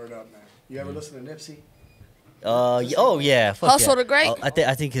want. Word up, man. You ever listen to Nipsey? Oh yeah, fuck Hustle yeah. the Great?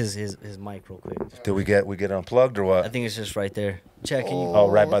 I think his mic real quick. Did we get unplugged or what? I think it's just right there. Check. Can you? Oh,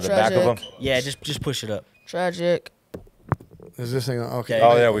 right by the back of him? Tragic. Yeah, just push it up. Tragic. Is this thing okay?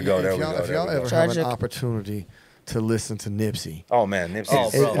 Oh, there we go, If there we y'all- go, If there y'all we go. ever have an Tragic. opportunity to listen to Nipsey, Oh, man, Nipsey Oh,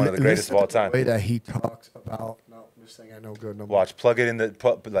 is bro. one of the greatest of all time. The way that he talks about, no, this thing ain't no good no more. Watch, plug it in the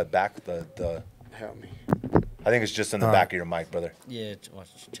back, the Help me. I think it's just in the All back right. of your mic, brother. Yeah, watch.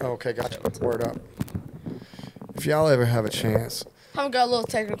 Check. Okay, gotcha. Word up. If y'all ever have a chance, Haven't got a little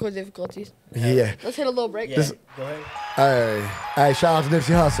technical difficulties. yeah. Let's hit a little break. Yeah, go ahead. Hey, shout out to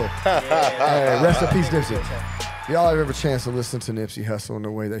Nipsey Hussle. Hey, rest in peace, Nipsey. Y'all ever have a chance to listen to Nipsey Hussle in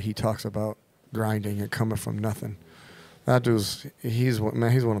the way that he talks about grinding and coming from nothing? That dude's he's one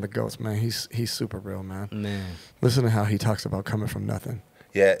of the goats, man. He's super real, man. Man. Listen to how he talks about coming from nothing.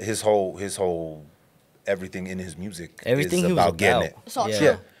 Yeah, his whole everything in his music Everything is he was about getting it. It's all Yeah. true.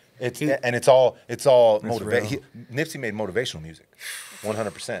 Yeah. It's all real. motivation. Nipsey made motivational music,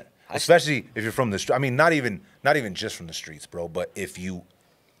 100%. Especially if you're from the street. I mean, not even just from the streets, bro. But if you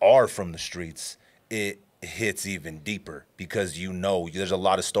are from the streets, it hits even deeper because there's a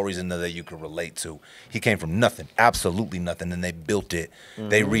lot of stories in there that you can relate to. He came from nothing, absolutely nothing, and they built it.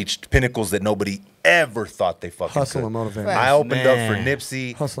 They reached pinnacles that nobody ever thought they fucking Hustle could. and motivate. Right. I opened up for Man.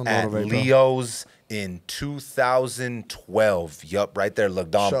 Nipsey Hustle and at motivate, bro. Leo's in 2012. Yup, right there.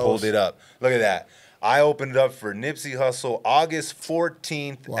 Look, Don Shows. pulled it up. Look at that. I opened up for Nipsey Hussle August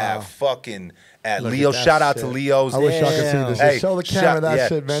 14th Wow. at Look at Leo's. that Shout out shit. to Leo's. I wish y'all could see Damn. this. Hey, Just show the camera that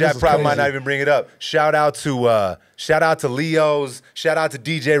shit, man. Shaq This is probably might crazy. not even bring it up. Shout out to Leo's. Shout out to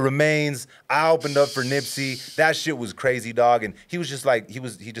DJ Remains. I opened up for Nipsey. That shit was crazy, dog. And he was just like he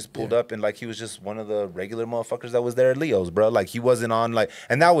just pulled up and like he was just one of the regular motherfuckers that was there at Leo's, bro. Like he wasn't on like,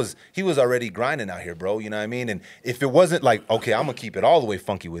 and he was already grinding out here, bro. You know what I mean? And if it wasn't like, okay, I'm gonna keep it all the way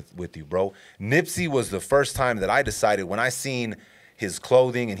funky with you, bro. Nipsey was the first time that I decided when I seen his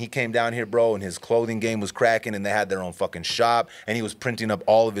clothing and he came down here, bro, and his clothing game was cracking and they had their own fucking shop and he was printing up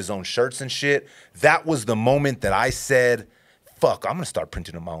all of his own shirts and shit. That was the moment that I said, fuck, I'm gonna start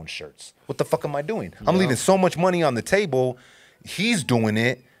printing up my own shirts. What the fuck am I doing? I'm leaving so much money on the table. He's doing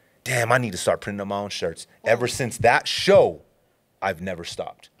it. Damn, I need to start printing up my own shirts. Ever since that show, I've never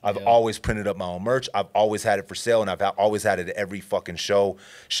stopped. I've always printed up my own merch. I've always had it for sale, and I've always had it at every fucking show.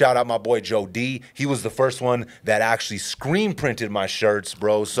 Shout out my boy Joe D. He was the first one that actually screen printed my shirts,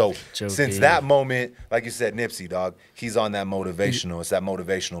 bro. So Joe since D. that moment, like you said, Nipsey, dog, he's on that motivational. It's that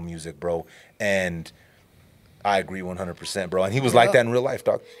motivational music, bro. And I agree 100%, bro. And he was like that in real life,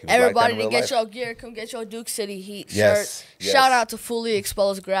 dog. He was Everybody like that to in real get life. your gear, come get your Duke City Heat Yes, shirts. yes. Shout out to Fully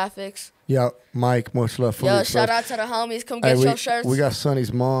Exposed Graphics. Yeah, Mike, much love. Fully Yo, Exposed. shout out to the homies. Come Hey, get your shirts. we got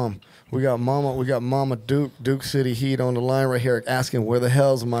Sonny's mom. We got Mama Duke City Heat on the line right here asking where the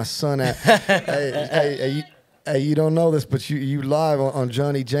hell's my son at. hey, Hey, you don't know this, but you live on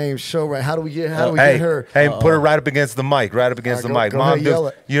Johnny James' show, right? How do we get Hey, her? hey, put her right up against the mic. Right up against the mic. go Mom ahead,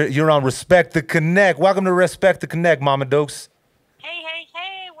 yell Dukes, you're on Respect the Connect. Welcome to Respect the Connect, Mama Dukes.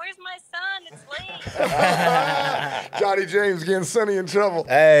 Hey, where's my son? It's late. Johnny James getting Sonny in trouble.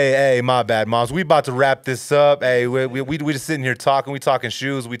 Hey, my bad, moms. We about to wrap this up. Hey, we just sitting here talking. We talking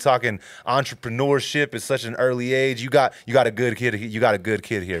shoes. We talking entrepreneurship at such an early age. You got a good kid. You got a good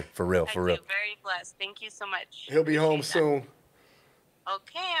kid here, for real, I for real. do, very blessed. Thank you so much. He'll be home Appreciate soon. that.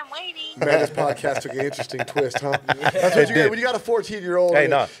 Okay, I'm waiting. Man, this podcast took an interesting twist, huh? That's what you get when you got a 14-year-old. Hey,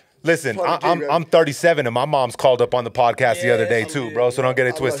 no. Listen, Funny kid, I'm 37 and my mom's called up on the podcast the other day too, bro. So don't get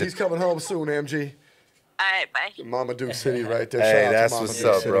it He's twisted. coming home soon, MG. All right, bye. Mama Duke City right there. Hey, Shout out to that's Mama what's Duke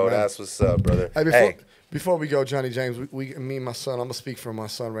up, City, bro. man. That's what's up, brother. Hey, before we go, Johnny James, me and my son. I'm gonna speak for my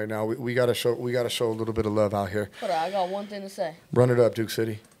son right now. We gotta show a little bit of love out here. Hold on, I got one thing to say. Run it up, Duke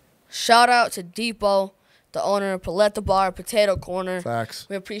City. Shout out to Depot, the owner of Paletta Bar, Potato Corner. Facts.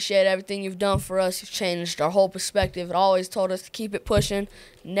 We appreciate everything you've done for us. You've changed our whole perspective. It always told us to keep it pushing,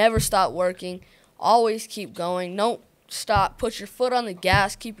 never stop working, always keep going. Don't stop. Put your foot on the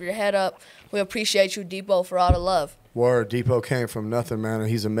gas. Keep your head up. We appreciate you, Depot, for all the love. Word, Depot came from nothing, man, and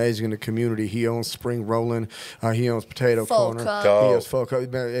he's amazing in the community. He owns Spring Rolling. He owns Potato Folk Corner. Hut. He has Folk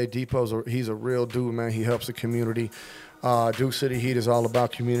Hut. Man, hey, he's a real dude, man. He helps the community. Duke City Heat is all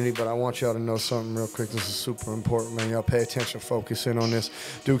about community, but I want y'all to know something real quick. This is super important, man. Y'all pay attention, focus in on this.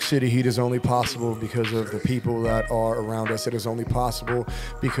 Duke City Heat is only possible because of the people that are around us. It is only possible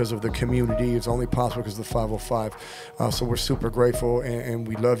because of the community. It's only possible because of the 505. So we're super grateful, and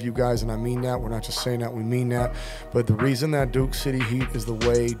we love you guys, and I mean that. We're not just saying that, we mean that. But the reason that Duke City Heat is the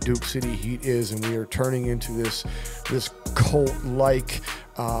way Duke City Heat is, and we are turning into this cult-like,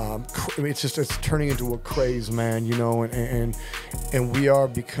 it's turning into a craze, man, you know, and we are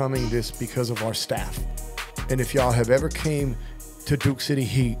becoming this because of our staff. And if y'all have ever came to Duke City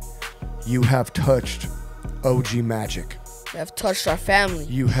Heat, you have touched OG Magic. You have touched our family.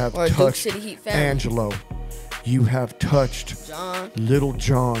 You have Or Duke touched City Heat family. Angelo. You have touched John. Little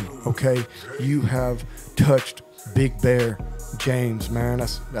John, okay? You have touched Big Bear James, man.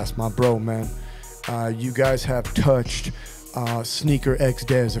 That's my bro, man. You guys have touched Sneaker X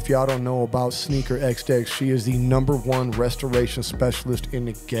Dez. If y'all don't know about Sneaker X Dez, she is the #1 restoration specialist in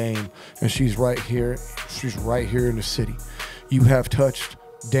the game, and she's right here. She's right here in the city. You have touched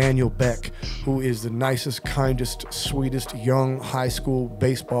Daniel Beck, who is the nicest, kindest, sweetest young high school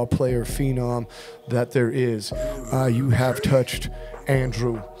baseball player phenom that there is. You have touched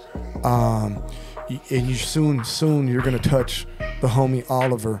Andrew, and you soon you're gonna touch the homie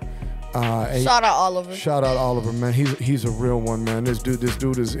Oliver. Shout out Oliver. Shout out Oliver, man. He's a real one, man. This dude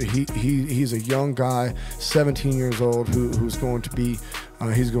is he's a young guy, 17 years old, who's going to be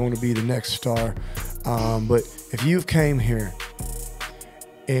the next star. But if you've came here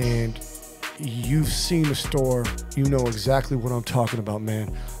and you've seen the store, you know exactly what I'm talking about,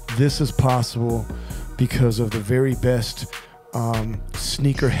 man. This is possible because of the very best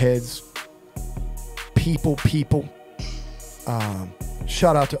sneakerheads, people.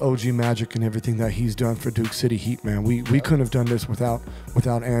 Shout out to OG Magic and everything that he's done for Duke City Heat, man. We couldn't have done this without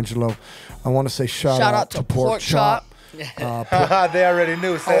Angelo. I want to say shout out to Pork Chop. They already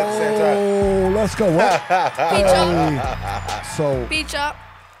knew. Say it at the same time. Oh, let's go. What? Beach up.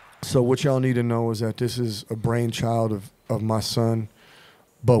 So what y'all need to know is that this is a brainchild of my son,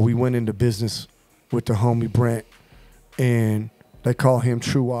 but we went into business with the homie Brent, and they call him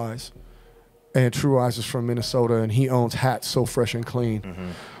True Eyes. And True Eyes is from Minnesota, and he owns hats so fresh and clean. Mm-hmm.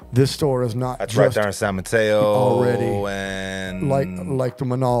 This store is not That's just right there in San Mateo already, and like the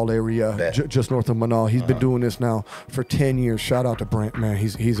Manal area, just north of Manal. He's been doing this now for 10 years. Shout out to Brent, man.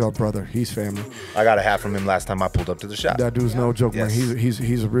 He's our brother. He's family. I got a hat from him last time I pulled up to the shop. That dude's no joke, Yes. man.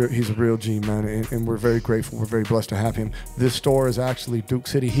 He's a real G, man, and we're very grateful. We're very blessed to have him. This store is actually Duke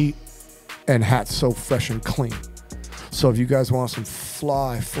City Heat, and hats so fresh and clean. So if you guys want some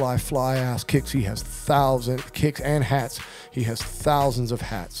fly ass kicks, he has thousands kicks and hats. He has thousands of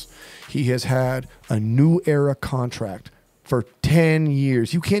hats. He has had a New Era contract for 10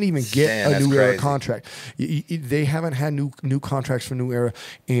 years. You can't even get a New Era contract. They haven't had new contracts for New Era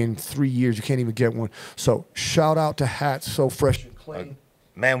in 3 years. You can't even get one. So shout out to hats so fresh and clean.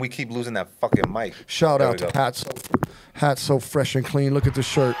 Man, we keep losing that fucking mic. Shout out to hats so fresh and clean. Look at the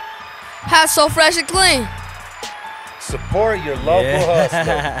shirt. Hats so fresh and clean. Support your local hustler,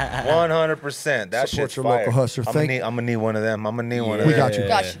 100%. That Support shit's your fire. local hustler. I'm gonna need one of them. I'm gonna need one of them. We got you.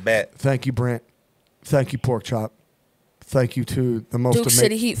 Got you. Bet. Thank you, Brent. Thank you, Pork Chop. Thank you to the most Duke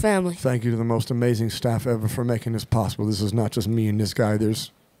City Heat family. Thank you to the most amazing staff ever for making this possible. This is not just me and this guy.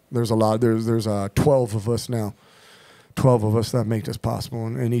 There's There's a lot. There's 12 of us now. 12 of us that make this possible,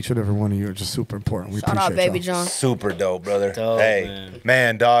 and each and every one of you are just super important. We Shout appreciate out, Baby y'all. John. Super dope, brother. Dope, hey,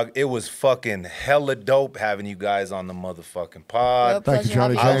 man, dog, it was fucking hella dope having you guys on the motherfucking pod. Yep, Thank you, pleasure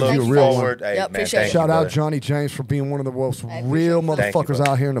Johnny having I you. James. look You're a real one. forward. Hey, Yep, man, appreciate thank it. you, Shout out brother. Johnny James for being one of the most I real appreciate it. Thank you, motherfuckers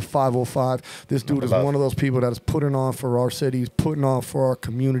brother. out here in the 505. This dude is Love. one of those people that is putting on for our cities, putting on for our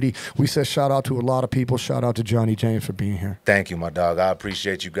community. We said shout out to a lot of people. Shout out to Johnny James for being here. Thank you, my dog. I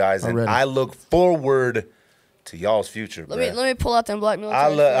appreciate you guys, and Already. I look forward to y'all's future, Let bruh. me pull out them black military.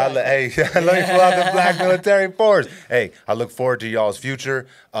 Hey, let me pull out the black military force. Hey, I look forward to y'all's future.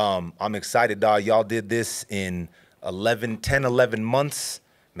 I'm excited, dog. Y'all did this in 10, 11 months.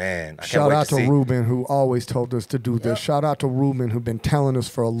 Man, I can't Shout wait out to to see. Ruben, who always told us to do this. Yep. Shout out to Ruben, who's been telling us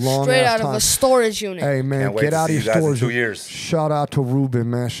for a long Straight ass out of time. a storage unit. Hey man, Can't wait get to out see of you your guys in stores. 2 years. Shout out to Ruben,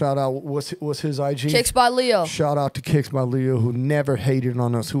 man. Shout out what's his IG? Kicks by Leo. Shout out to Kicks by Leo, who never hated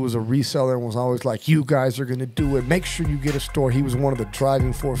on us, who was a reseller and was always like, you guys are gonna do it. Make sure you get a store. He was one of the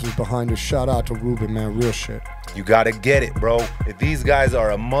driving forces behind us. Shout out to Ruben, man. Real shit. You gotta get it, bro. If these guys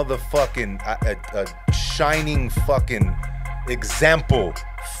are a motherfucking, a shining fucking example,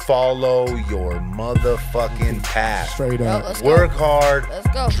 follow your motherfucking path. Straight Yep, up. let's go. Work hard, Let's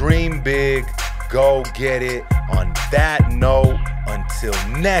go. dream big, go get it. On that note, until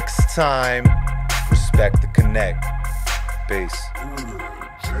next time, respect the connect. Peace.